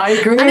it, I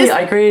agree. And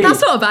I agree.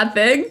 That's not a bad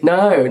thing.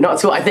 No, not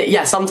at all. I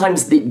think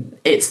sometimes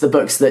it's the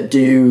books that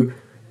do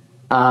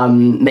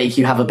make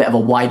you have a bit of a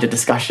wider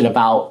discussion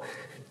about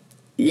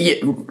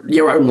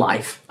your own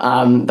life.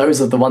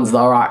 Those are the ones that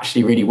are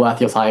actually really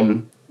worth your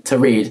time to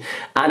read.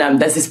 And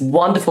there's this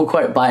wonderful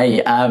quote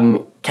by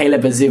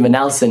Caleb Azuma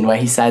Nelson where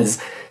he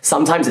says,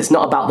 sometimes it's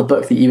not about the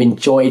book that you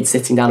enjoyed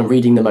sitting down and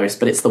reading the most,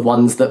 but it's the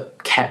ones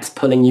that kept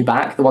pulling you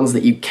back, the ones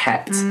that you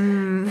kept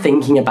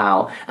thinking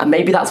about. And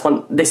maybe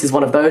this is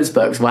one of those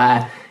books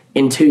where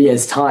in 2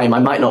 years' time, I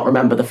might not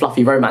remember the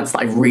fluffy romance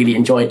that I really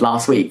enjoyed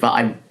last week, but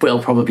I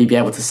will probably be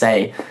able to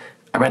say,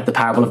 I read The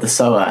Parable of the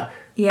Sower.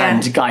 Yeah.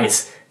 And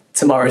guys,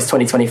 tomorrow's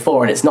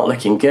 2024 and it's not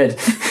looking good.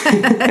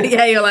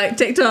 Yeah, you're like,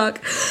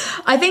 TikTok.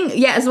 I think,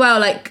 yeah, as well,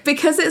 like,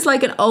 because it's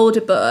like an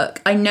older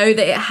book, I know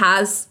that it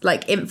has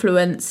like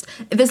influenced,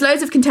 there's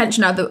loads of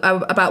contention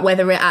about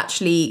whether it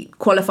actually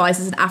qualifies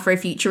as an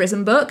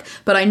Afrofuturism book,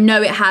 but I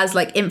know it has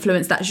like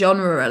influenced that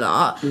genre a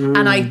lot.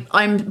 And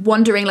I'm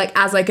wondering, like,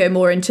 as I go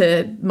more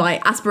into my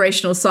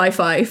aspirational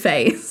sci-fi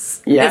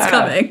phase, it's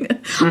coming.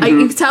 I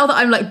can tell that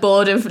I'm like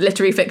bored of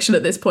literary fiction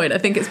at this point. I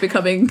think it's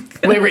becoming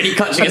We're really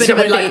catching a bit of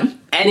a theme.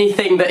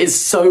 Anything that is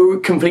so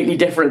completely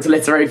different to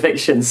literary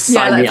fiction,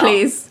 sign me up.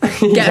 Please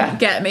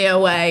get me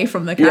away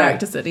from the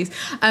character studies.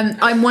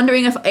 I'm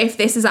wondering if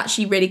this is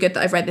actually really good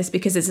that I've read this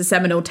because it's a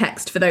seminal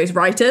text for those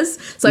writers.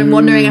 So I'm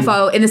wondering if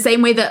I'll, in the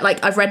same way that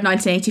like I've read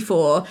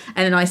 1984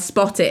 and then I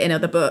spot it in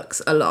other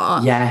books a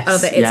lot,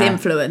 of its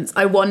influence.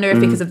 I wonder if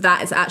because of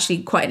that it's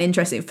actually quite an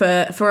interesting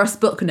for us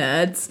book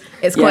nerds.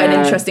 It's quite an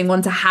interesting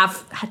one to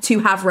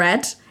have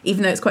read,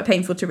 even though it's quite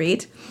painful to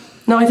read.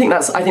 No, I think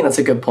that's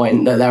a good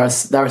point. That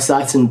there are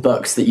certain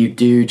books that you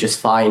do just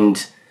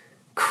find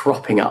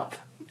cropping up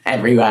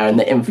everywhere, and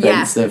the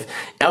influence of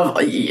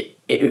the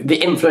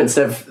influence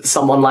of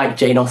someone like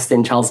Jane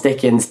Austen, Charles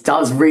Dickens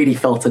does really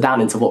filter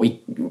down into what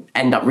we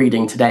end up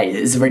reading today.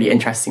 It's really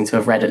interesting to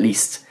have read at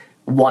least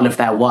one of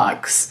their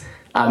works,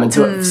 and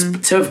to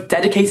have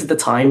dedicated the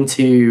time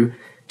to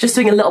just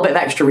doing a little bit of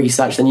extra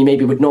research than you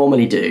maybe would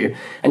normally do,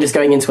 and just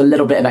going into a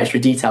little bit of extra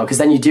detail, because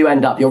then you do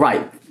end up, you're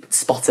right,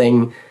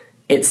 spotting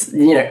its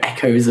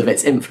echoes of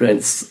its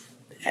influence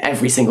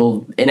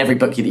in every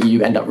book that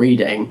you end up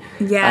reading.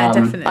 Yeah,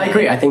 definitely. I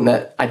agree. I think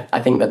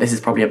that this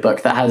is probably a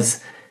book that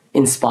has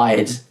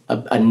inspired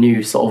a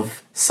new sort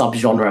of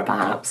subgenre,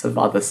 perhaps, of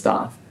other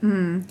stuff.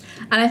 And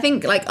I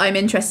think like I'm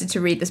interested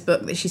to read this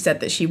book that she said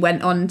that she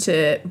went on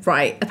to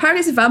write. Apparently,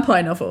 it's a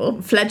vampire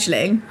novel,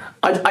 Fledgling.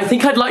 I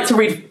think I'd like to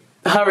read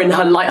her in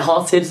her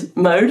light-hearted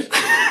mode.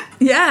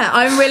 Yeah,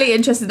 I'm really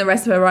interested in the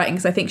rest of her writing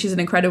because I think she's an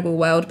incredible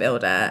world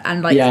builder,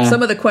 and like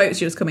some of the quotes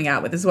she was coming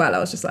out with as well, I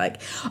was just like,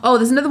 oh,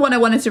 there's another one I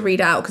wanted to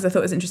read out because I thought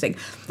it was interesting.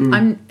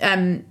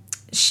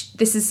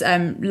 This is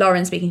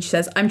Lauren speaking. She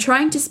says, I'm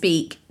trying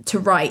to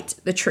write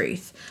the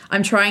truth.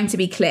 I'm trying to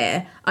be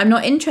clear. I'm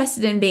not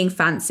interested in being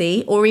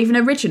fancy or even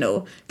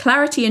original.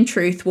 Clarity and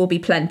truth will be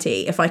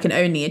plenty if I can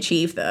only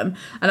achieve them.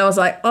 And I was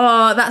like,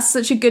 oh, that's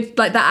such a good,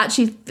 like, that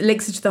actually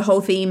links into the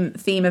whole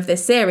theme of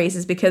this series,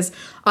 is because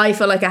I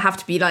feel like I have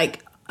to be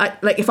like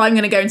if I'm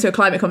going to go into a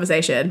climate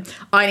conversation,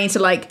 I need to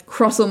like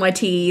cross all my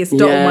T's,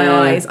 dot all my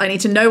I's. I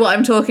need to know what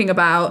I'm talking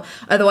about.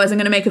 Otherwise I'm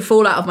going to make a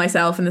fool out of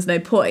myself and there's no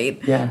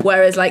point. Yeah.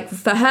 Whereas like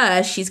for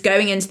her, she's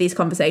going into these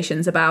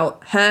conversations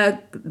about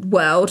her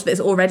world that's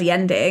already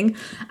ending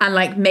and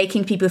like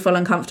making people feel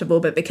uncomfortable.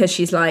 But because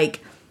she's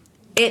like,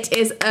 it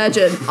is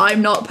urgent.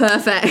 I'm not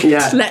perfect.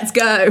 Yeah. Let's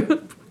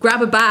go.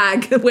 Grab a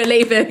bag. We're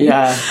leaving.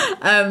 Yeah.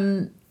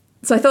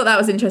 So I thought that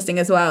was interesting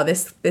as well,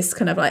 this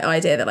kind of like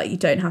idea that like you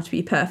don't have to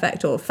be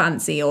perfect or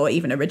fancy or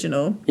even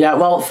original. Yeah,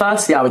 well,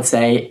 firstly, I would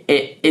say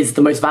it is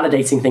the most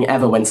validating thing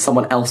ever when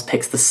someone else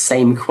picks the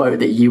same quote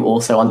that you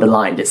also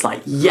underlined. It's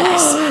like,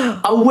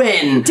 yes, a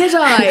win. Did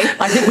I?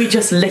 I think we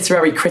just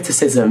literary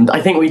criticismed. I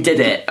think we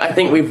did it. I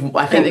think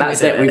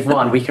that's it. We've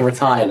won. We can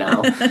retire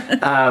now.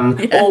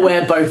 Or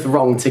we're both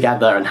wrong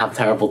together and have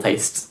terrible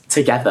tastes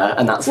together,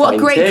 and that's what fine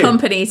great too.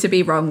 Company to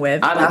be wrong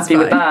with. I'm happy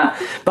with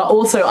that. But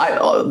also,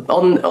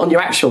 on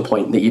your actual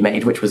point that you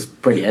made, which was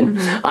brilliant,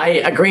 I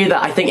agree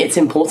that I think it's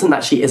important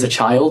that she is a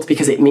child,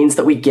 because it means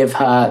that we give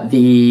her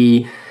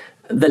the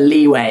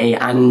leeway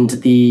and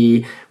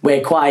we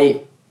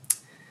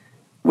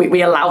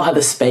allow her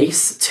the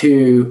space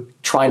to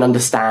try and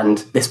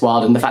understand this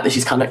world, and the fact that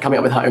she's kind of coming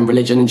up with her own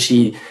religion and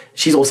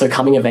she's also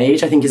coming of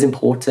age, I think is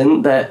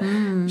important. That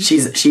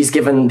she's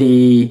given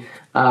the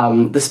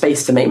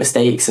space to make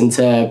mistakes and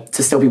to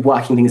still be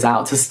working things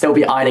out, to still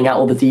be ironing out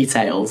all the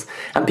details.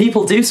 And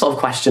people do sort of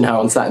question her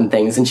on certain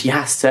things, and she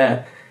has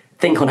to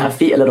think on her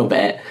feet a little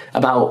bit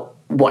about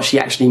what she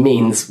actually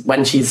means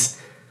when she's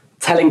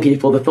telling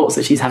people the thoughts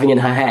that she's having in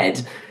her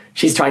head.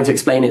 She's trying to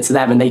explain it to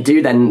them, and they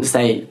do then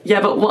say, yeah,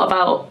 but what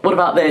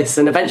about this?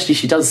 And eventually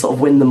she does sort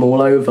of win them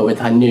all over with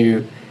her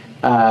new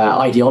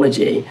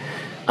ideology.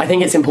 I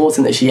think it's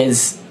important that she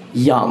is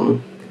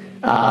young,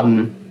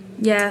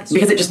 Yeah.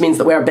 Because it just means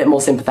that we're a bit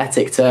more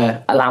sympathetic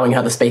to allowing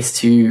her the space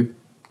to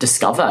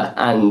discover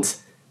and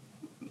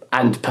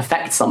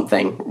perfect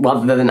something,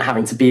 rather than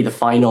having to be the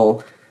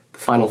final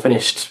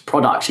finished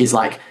product. She's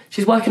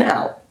working it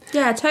out.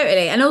 Yeah,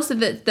 totally. And also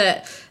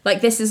that like,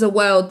 this is a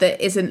world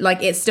that isn't,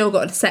 like, it's still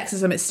got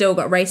sexism, it's still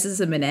got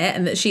racism in it,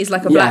 and that she's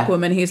like a black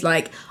woman who's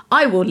like,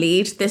 I will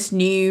lead this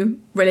new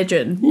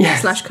religion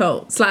 /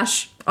 cult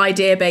 /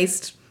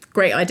 idea-based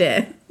great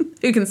idea.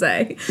 Who can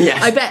say?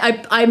 Yes. I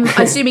bet I'm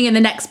assuming in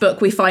the next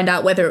book we find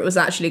out whether it was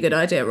actually a good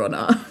idea or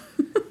not.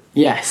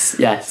 Yes.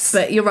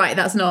 But you're right,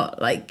 that's not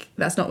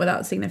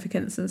without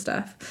significance and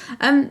stuff.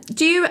 Have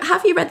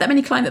you read that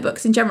many climate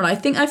books in general? I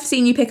think I've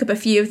seen you pick up a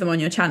few of them on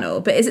your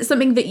channel, but is it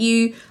something that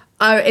you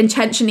are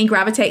intentionally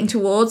gravitating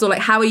towards, or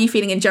like, how are you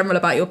feeling in general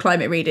about your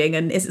climate reading,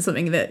 and is it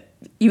something that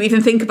you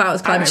even think about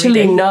as climate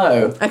reading?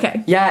 No.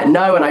 Okay. Yeah,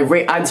 no,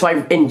 and so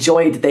I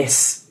enjoyed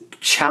this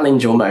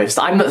challenge almost.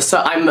 I'm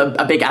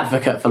a big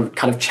advocate for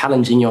kind of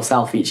challenging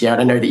yourself each year,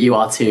 and I know that you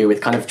are too,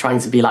 with kind of trying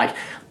to be like,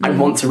 I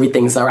want to read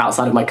things that are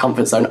outside of my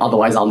comfort zone,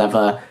 otherwise I'll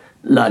never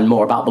learn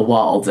more about the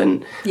world.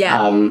 And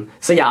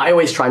I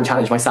always try and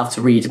challenge myself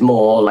to read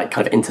more like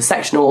kind of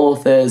intersectional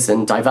authors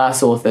and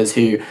diverse authors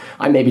who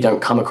I maybe don't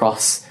come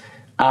across.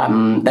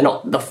 They're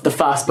not the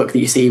first book that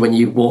you see when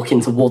you walk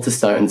into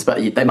Waterstones,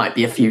 but they might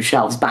be a few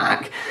shelves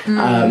back.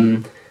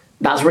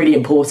 That's really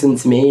important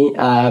to me,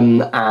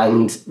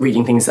 and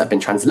reading things that have been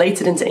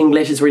translated into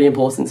English is really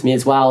important to me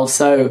as well.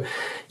 So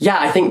yeah,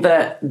 I think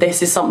that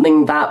this is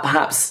something that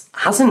perhaps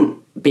hasn't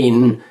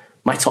been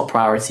my top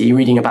priority,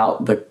 reading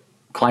about the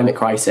climate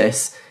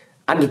crisis,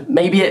 and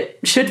maybe it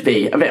should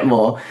be a bit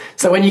more.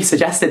 So when you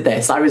suggested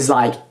this, I was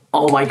like,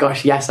 oh my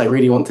gosh, yes, I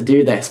really want to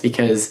do this,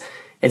 because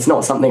it's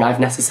not something I've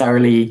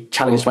necessarily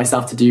challenged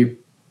myself to do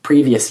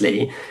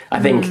previously. I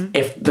think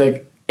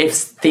if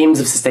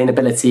themes of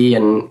sustainability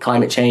and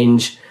climate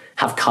change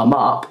have come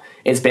up,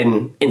 it's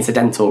been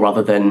incidental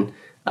rather than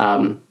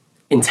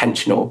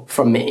intentional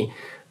from me.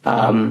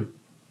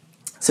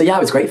 So yeah, I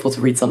was grateful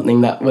to read something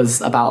that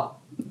was about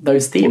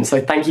those themes.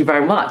 So thank you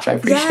very much. I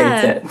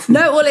appreciate it.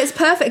 No, well, it's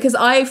perfect, because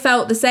I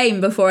felt the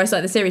same before I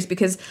started the series,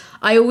 because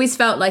I always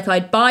felt like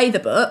I'd buy the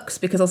books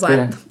because I was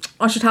like,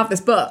 I should have this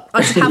book.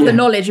 I should have the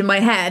knowledge in my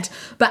head.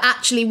 But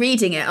actually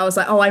reading it, I was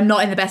like, oh, I'm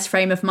not in the best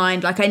frame of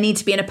mind. Like, I need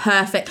to be in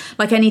I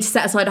need to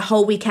set aside a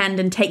whole weekend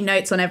and take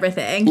notes on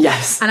everything.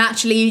 Yes. And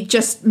actually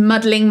just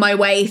muddling my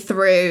way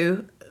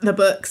through the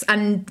books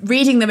and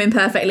reading them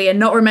imperfectly and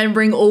not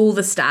remembering all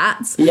the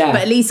stats, but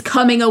at least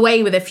coming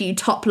away with a few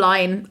top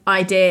line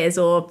ideas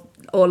or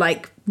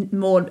like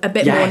a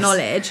bit more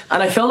knowledge.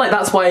 And I feel like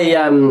that's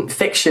why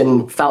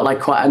fiction felt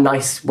like quite a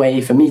nice way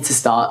for me to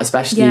start,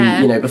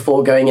 especially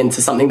before going into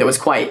something that was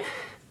quite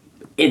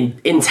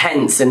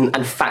intense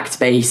and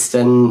fact-based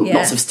and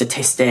lots of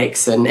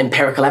statistics and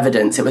empirical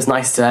evidence. It was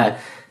nice to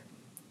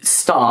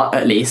start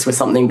at least with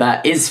something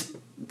that is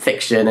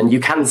fiction and you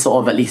can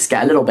sort of at least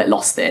get a little bit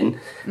lost in,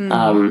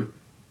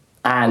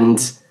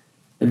 and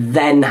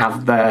then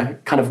have the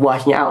kind of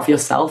working it out for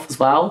yourself as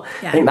well.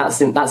 I think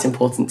that's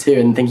important too,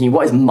 and thinking,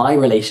 what is my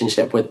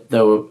relationship with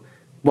the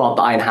world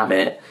that I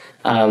inhabit,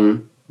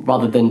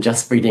 rather than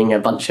just reading a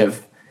bunch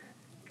of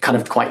kind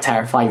of quite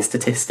terrifying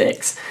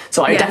statistics.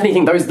 So I definitely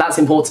think that's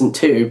important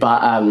too,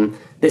 but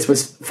this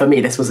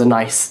was a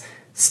nice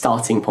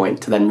starting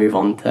point to then move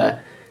on to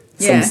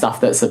some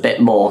stuff that's a bit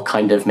more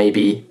kind of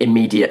maybe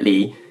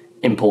immediately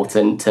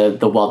important to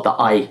the world that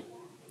I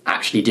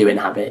actually do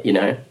inhabit,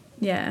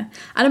 Yeah.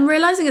 And I'm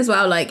realising as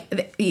well, like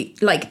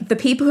the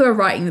people who are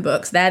writing the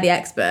books, they're the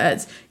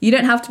experts. You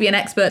don't have to be an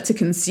expert to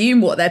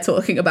consume what they're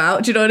talking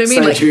about. Do you know what I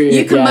mean? So true,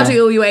 you can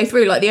muddle your way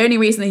through. Like, the only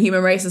reason the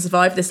human race has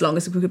survived this long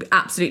is because we could be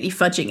absolutely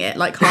fudging it,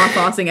 like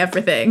half-assing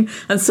everything,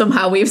 and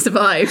somehow we've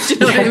survived. Do you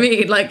know what I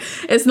mean? Like,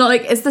 it's not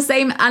like, it's the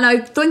same. And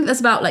I think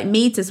that's about like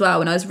meat as well,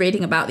 when I was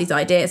reading about these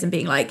ideas and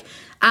being like,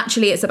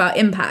 actually it's about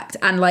impact.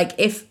 And like,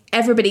 if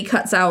everybody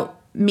cuts out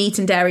meat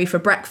and dairy for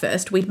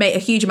breakfast, we'd make a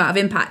huge amount of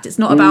impact. It's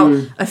not about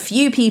a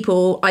few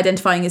people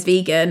identifying as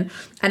vegan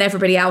and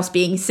everybody else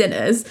being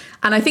sinners.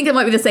 And I think it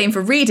might be the same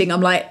for reading.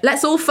 I'm like,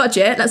 let's all fudge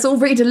it, let's all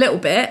read a little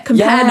bit,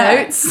 compare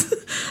notes.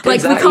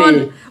 Like,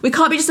 we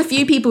can't be just a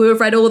few people who have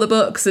read all the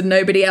books and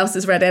nobody else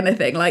has read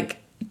anything. Like,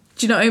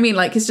 do you know what I mean?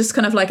 Like, it's just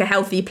kind of like a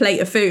healthy plate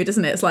of food,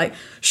 isn't it? It's like,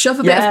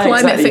 shove a bit of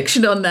climate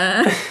fiction on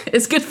there.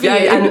 It's good for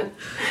you.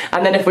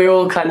 And then if we're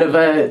all kind of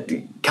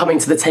coming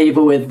to the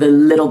table with the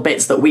little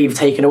bits that we've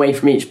taken away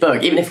from each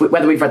book, even if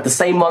whether we've read the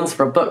same ones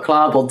for a book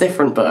club or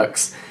different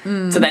books,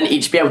 to then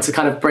each be able to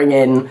kind of bring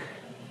in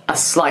a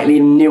slightly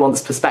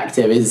nuanced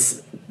perspective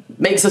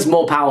makes us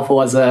more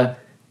powerful as a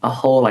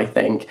whole, I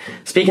think.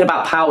 Speaking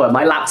about power,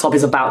 my laptop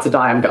is about to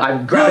die.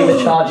 I'm grabbing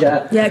the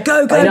charger. Yeah,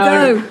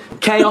 go.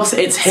 Chaos,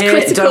 it's here.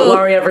 Don't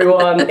worry,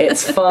 everyone.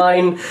 It's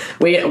fine.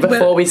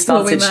 Before we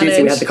started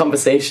shooting, we had the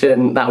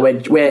conversation that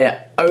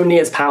we're only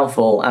as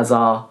powerful as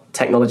our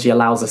technology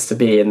allows us to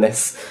be in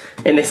this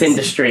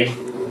industry.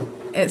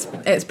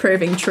 It's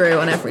proving true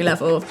on every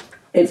level.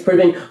 It's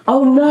proving.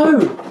 Oh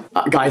no,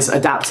 guys,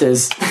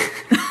 adapters.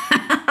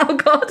 Oh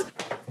god.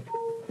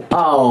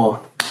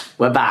 Oh.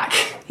 we're back.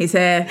 He's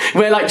here.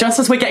 We're like, just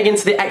as we're getting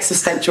into the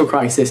existential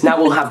crisis,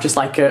 now we'll have just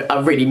like a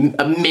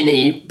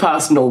mini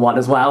personal one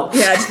as well.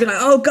 Yeah, just be like,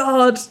 oh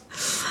God.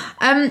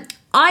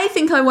 I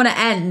think I want to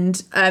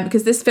end,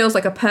 because this feels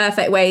like a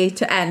perfect way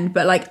to end,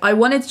 but like I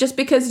wanted, just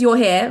because you're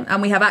here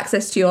and we have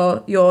access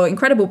to your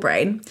incredible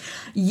brain,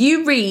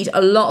 you read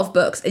a lot of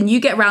books and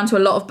you get around to a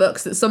lot of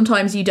books that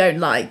sometimes you don't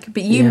like,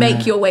 but you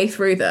make your way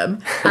through them.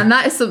 And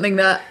that is something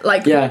that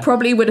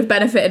probably would have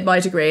benefited my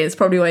degree. It's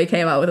probably why you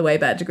came out with a way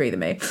better degree than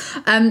me.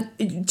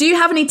 Do you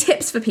have any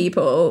tips for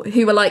people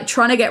who are like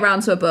trying to get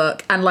around to a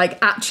book and like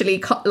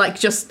actually like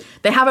just,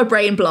 they have a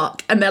brain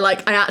block and they're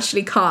like, I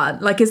actually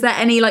can't. Like, is there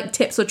any like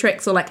tips or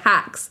tricks or like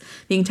hacks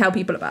that you can tell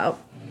people about?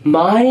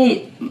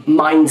 My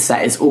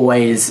mindset is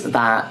always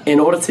that in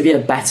order to be a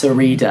better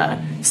reader,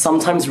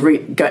 sometimes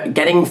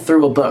getting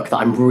through a book that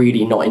I'm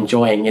really not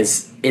enjoying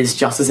is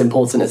just as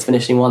important as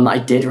finishing one that I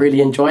did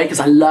really enjoy, because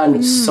I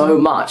learned so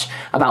much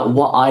about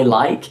what I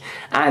like.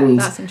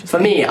 And for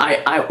me,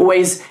 I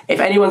always, if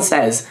anyone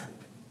says,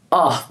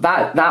 oh,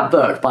 that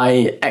book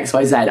by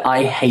XYZ,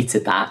 I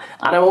hated that.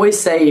 And I always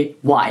say,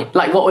 why?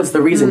 Like, what was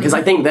the reason? Because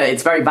I think that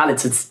it's very valid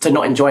to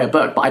not enjoy a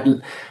book,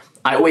 but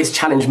I always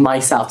challenge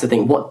myself to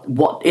think,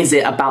 what is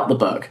it about the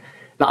book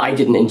that I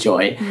didn't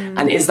enjoy?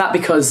 And is that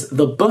because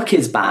the book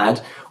is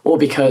bad, or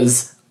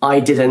because I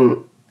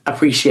didn't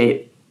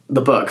appreciate the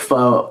book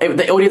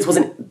the audience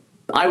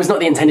I was not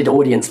the intended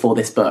audience for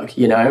this book,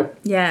 you know?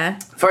 Yeah.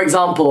 For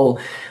example,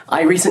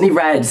 I recently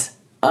read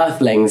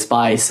Earthlings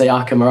by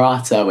Sayaka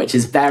Murata, which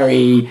is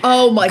very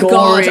oh my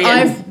god,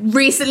 I've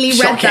recently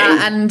read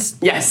that, and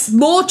yes,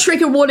 more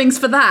trigger warnings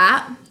for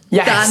that.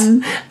 Yes,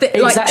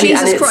 exactly. Like,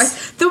 Jesus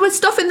Christ. There was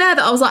stuff in there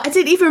that I was like, I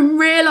didn't even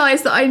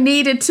realise that I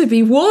needed to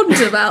be warned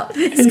about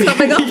this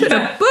coming up in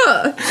a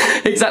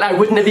book. Exactly. I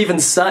wouldn't have even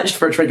searched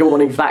for a trigger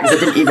warning for that, because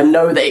I didn't even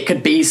know that it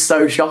could be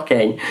so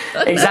shocking.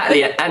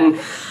 Exactly. And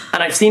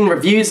I've seen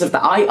reviews of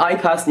that. I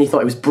personally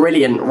thought it was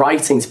brilliant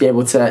writing to be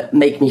able to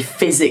make me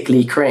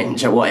physically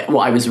cringe at what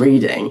I was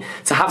reading.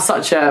 To have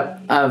such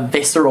a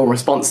visceral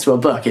response to a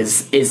book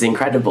is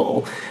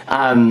incredible.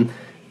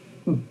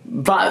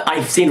 But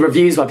I've seen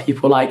reviews where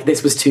people are like,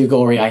 this was too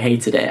gory, I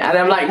hated it. And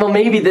I'm like, well,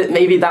 maybe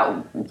that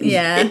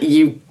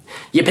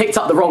you picked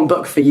up the wrong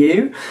book for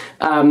you,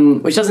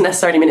 which doesn't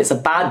necessarily mean it's a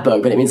bad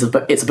book, but it means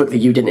it's a book that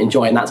you didn't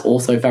enjoy, and that's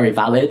also very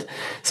valid.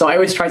 So I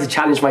always try to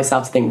challenge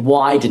myself to think,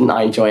 why didn't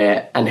I enjoy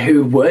it, and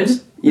who would,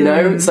 you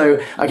know? So,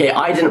 okay,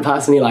 I didn't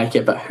personally like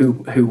it, but who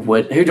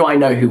would? Who do I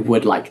know who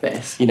would like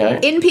this, you know?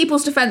 In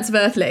people's defence of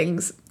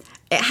Earthlings,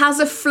 it has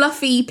a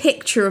fluffy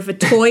picture of a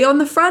toy on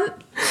the front.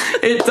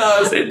 It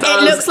does. It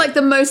looks like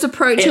the most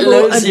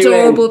approachable,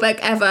 adorable book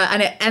ever,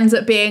 and it ends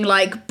up being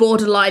like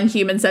borderline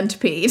Human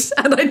Centipede.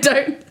 And I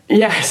don't...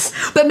 Yes.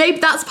 But maybe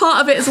that's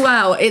part of it as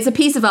well. It's a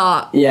piece of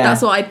art. Yeah.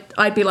 That's what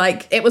I'd be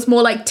like. It was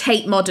more like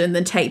Tate Modern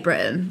than Tate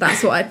Britain.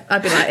 That's what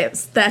I'd be like.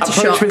 It's there to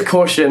shock. Approach with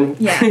caution.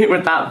 Yeah.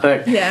 With that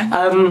book.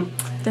 Yeah.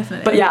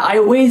 Definitely. But yeah, I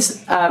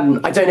always,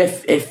 I don't know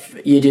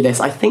if you do this,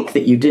 I think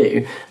that you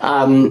do,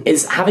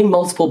 is having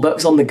multiple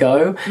books on the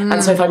go.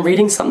 And so if I'm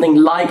reading something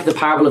like The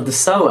Parable of the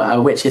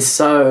Sower, which is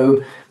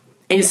so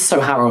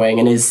harrowing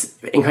and is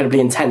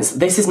incredibly intense,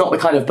 this is not the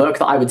kind of book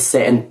that I would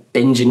sit and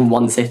binge in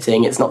one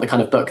sitting. It's not the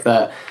kind of book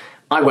that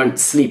I won't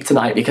sleep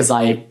tonight because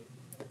I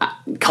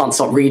can't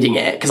stop reading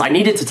it, because I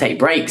needed to take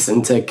breaks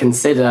and to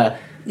consider,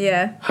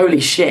 holy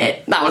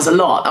shit, that was a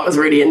lot. That was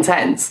really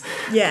intense.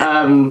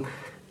 Yeah.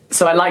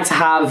 So I like to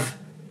have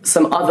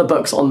some other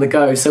books on the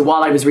go. So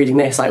while I was reading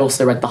this, I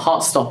also read the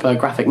Heartstopper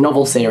graphic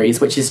novel series,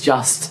 which is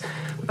just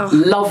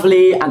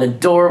lovely and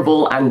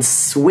adorable and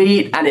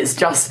sweet, and it's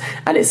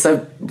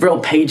a real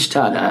page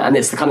turner, and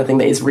it's the kind of thing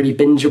that is really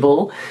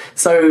bingeable.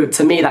 So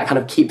to me, that kind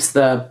of keeps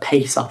the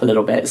pace up a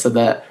little bit, so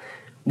that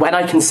when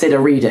I consider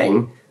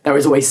reading, there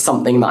is always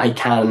something that I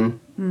can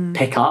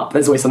pick up.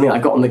 There's always something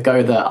I've got on the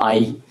go that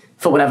I,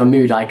 for whatever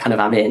mood I kind of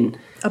am in.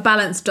 A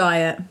balanced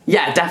diet.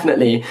 Yeah,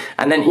 definitely.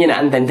 And then,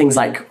 and then things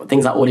like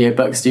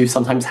audiobooks do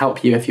sometimes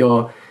help you if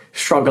you're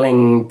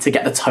struggling to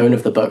get the tone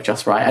of the book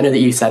just right. I know that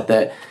you said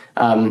that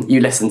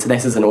you listen to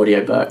this as an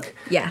audiobook.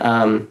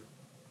 Yeah.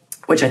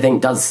 Which I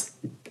think does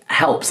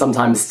help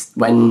sometimes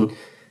when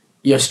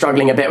you're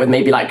struggling a bit with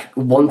maybe like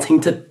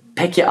wanting to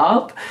pick it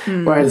up.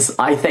 Whereas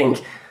I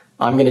think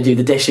I'm going to do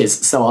the dishes,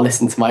 so I'll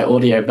listen to my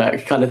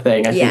audiobook kind of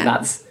thing. I think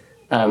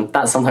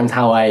that's sometimes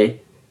how I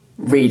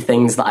read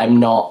things that I'm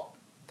not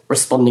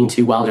responding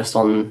to well just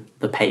on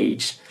the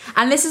page.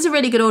 And this is a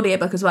really good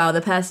audiobook as well. The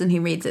person who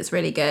reads it's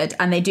really good,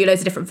 and they do loads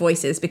of different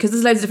voices because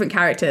there's loads of different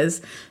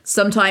characters.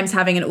 Sometimes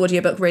having an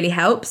audiobook really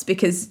helps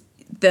because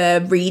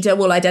the reader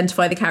will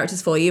identify the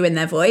characters for you in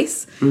their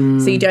voice, so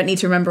you don't need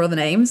to remember all the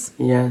names.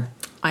 Yeah.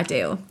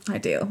 Ideal.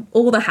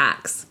 All the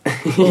hacks.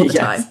 All the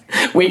time.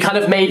 We kind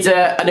of made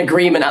an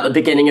agreement at the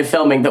beginning of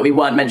filming that we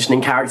weren't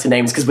mentioning character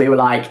names because we were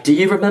like, do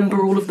you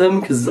remember all of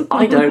them? Because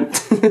I don't.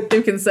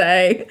 Who can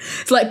say?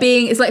 It's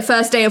like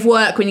first day of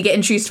work when you get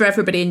introduced to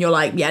everybody and you're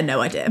like, yeah, no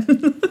idea.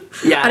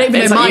 Yeah, I don't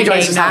even know my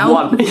name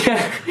now.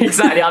 Yeah,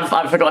 exactly.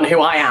 I've forgotten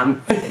who I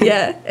am.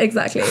 Yeah,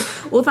 exactly.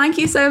 Well, thank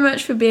you so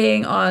much for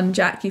being on,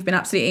 Jack. You've been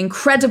absolutely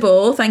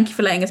incredible. Thank you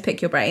for letting us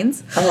pick your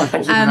brains. Oh,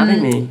 thank you for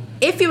having me.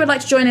 If you would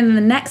like to join in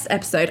the next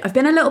episode, I've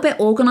been a little bit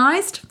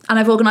organised and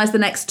I've organised the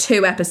next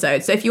 2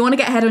 episodes. So if you want to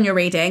get ahead on your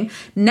reading,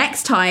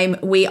 next time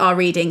we are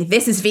reading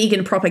This is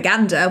Vegan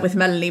Propaganda with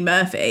Melanie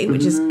Murphy,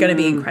 which is going to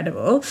be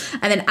incredible.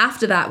 And then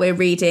after that, we're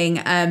reading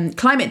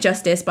Climate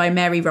Justice by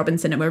Mary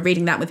Robinson, and we're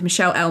reading that with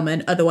Michelle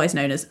Ellman, otherwise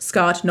known as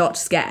Scarred Not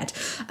Scared.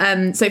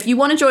 So if you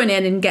want to join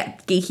in and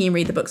get geeky and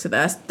read the books with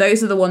us,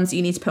 those are the ones that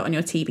you need to put on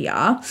your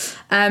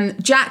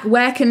TBR. Jack,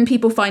 where can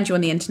people find you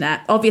on the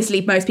internet?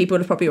 Obviously, most people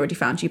have probably already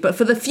found you, but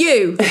for the few...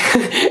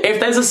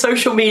 If there's a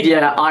social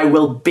media, I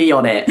will be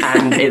on it,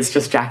 and it's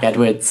just Jack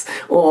Edwards.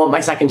 Or my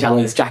second channel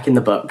is Jack in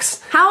the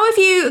Books. How have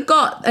you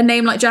got a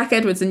name like Jack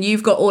Edwards and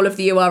you've got all of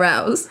the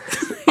URLs?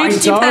 I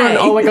don't.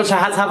 Oh my gosh, I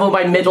had to have all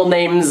my middle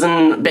names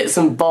and bits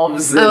and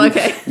bobs. And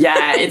okay.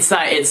 Yeah, it's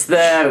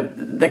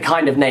the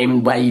kind of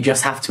name where you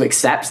just have to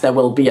accept there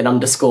will be an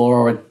underscore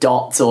or a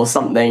dot or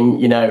something,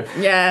 you know.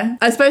 Yeah,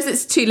 I suppose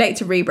it's too late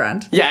to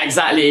rebrand. Yeah,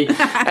 exactly. And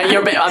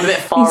I'm a bit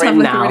far in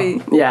now.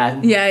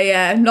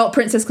 Yeah. Not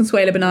Princess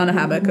Consuela Banana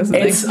Hammock or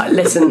something.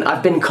 Listen,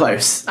 I've been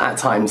close at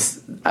times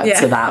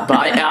to that, but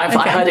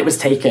I heard it was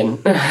taken.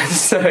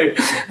 So,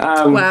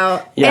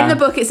 in the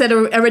book it said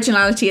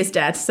originality is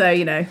dead, so,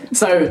 you know.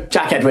 So,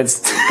 Jack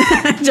Edwards.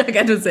 Jack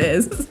Edwards it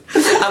is.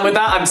 And with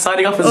that, I'm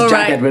signing off as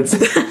Jack Edwards.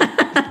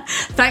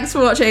 Thanks for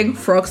watching.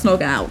 Frog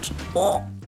Snog out.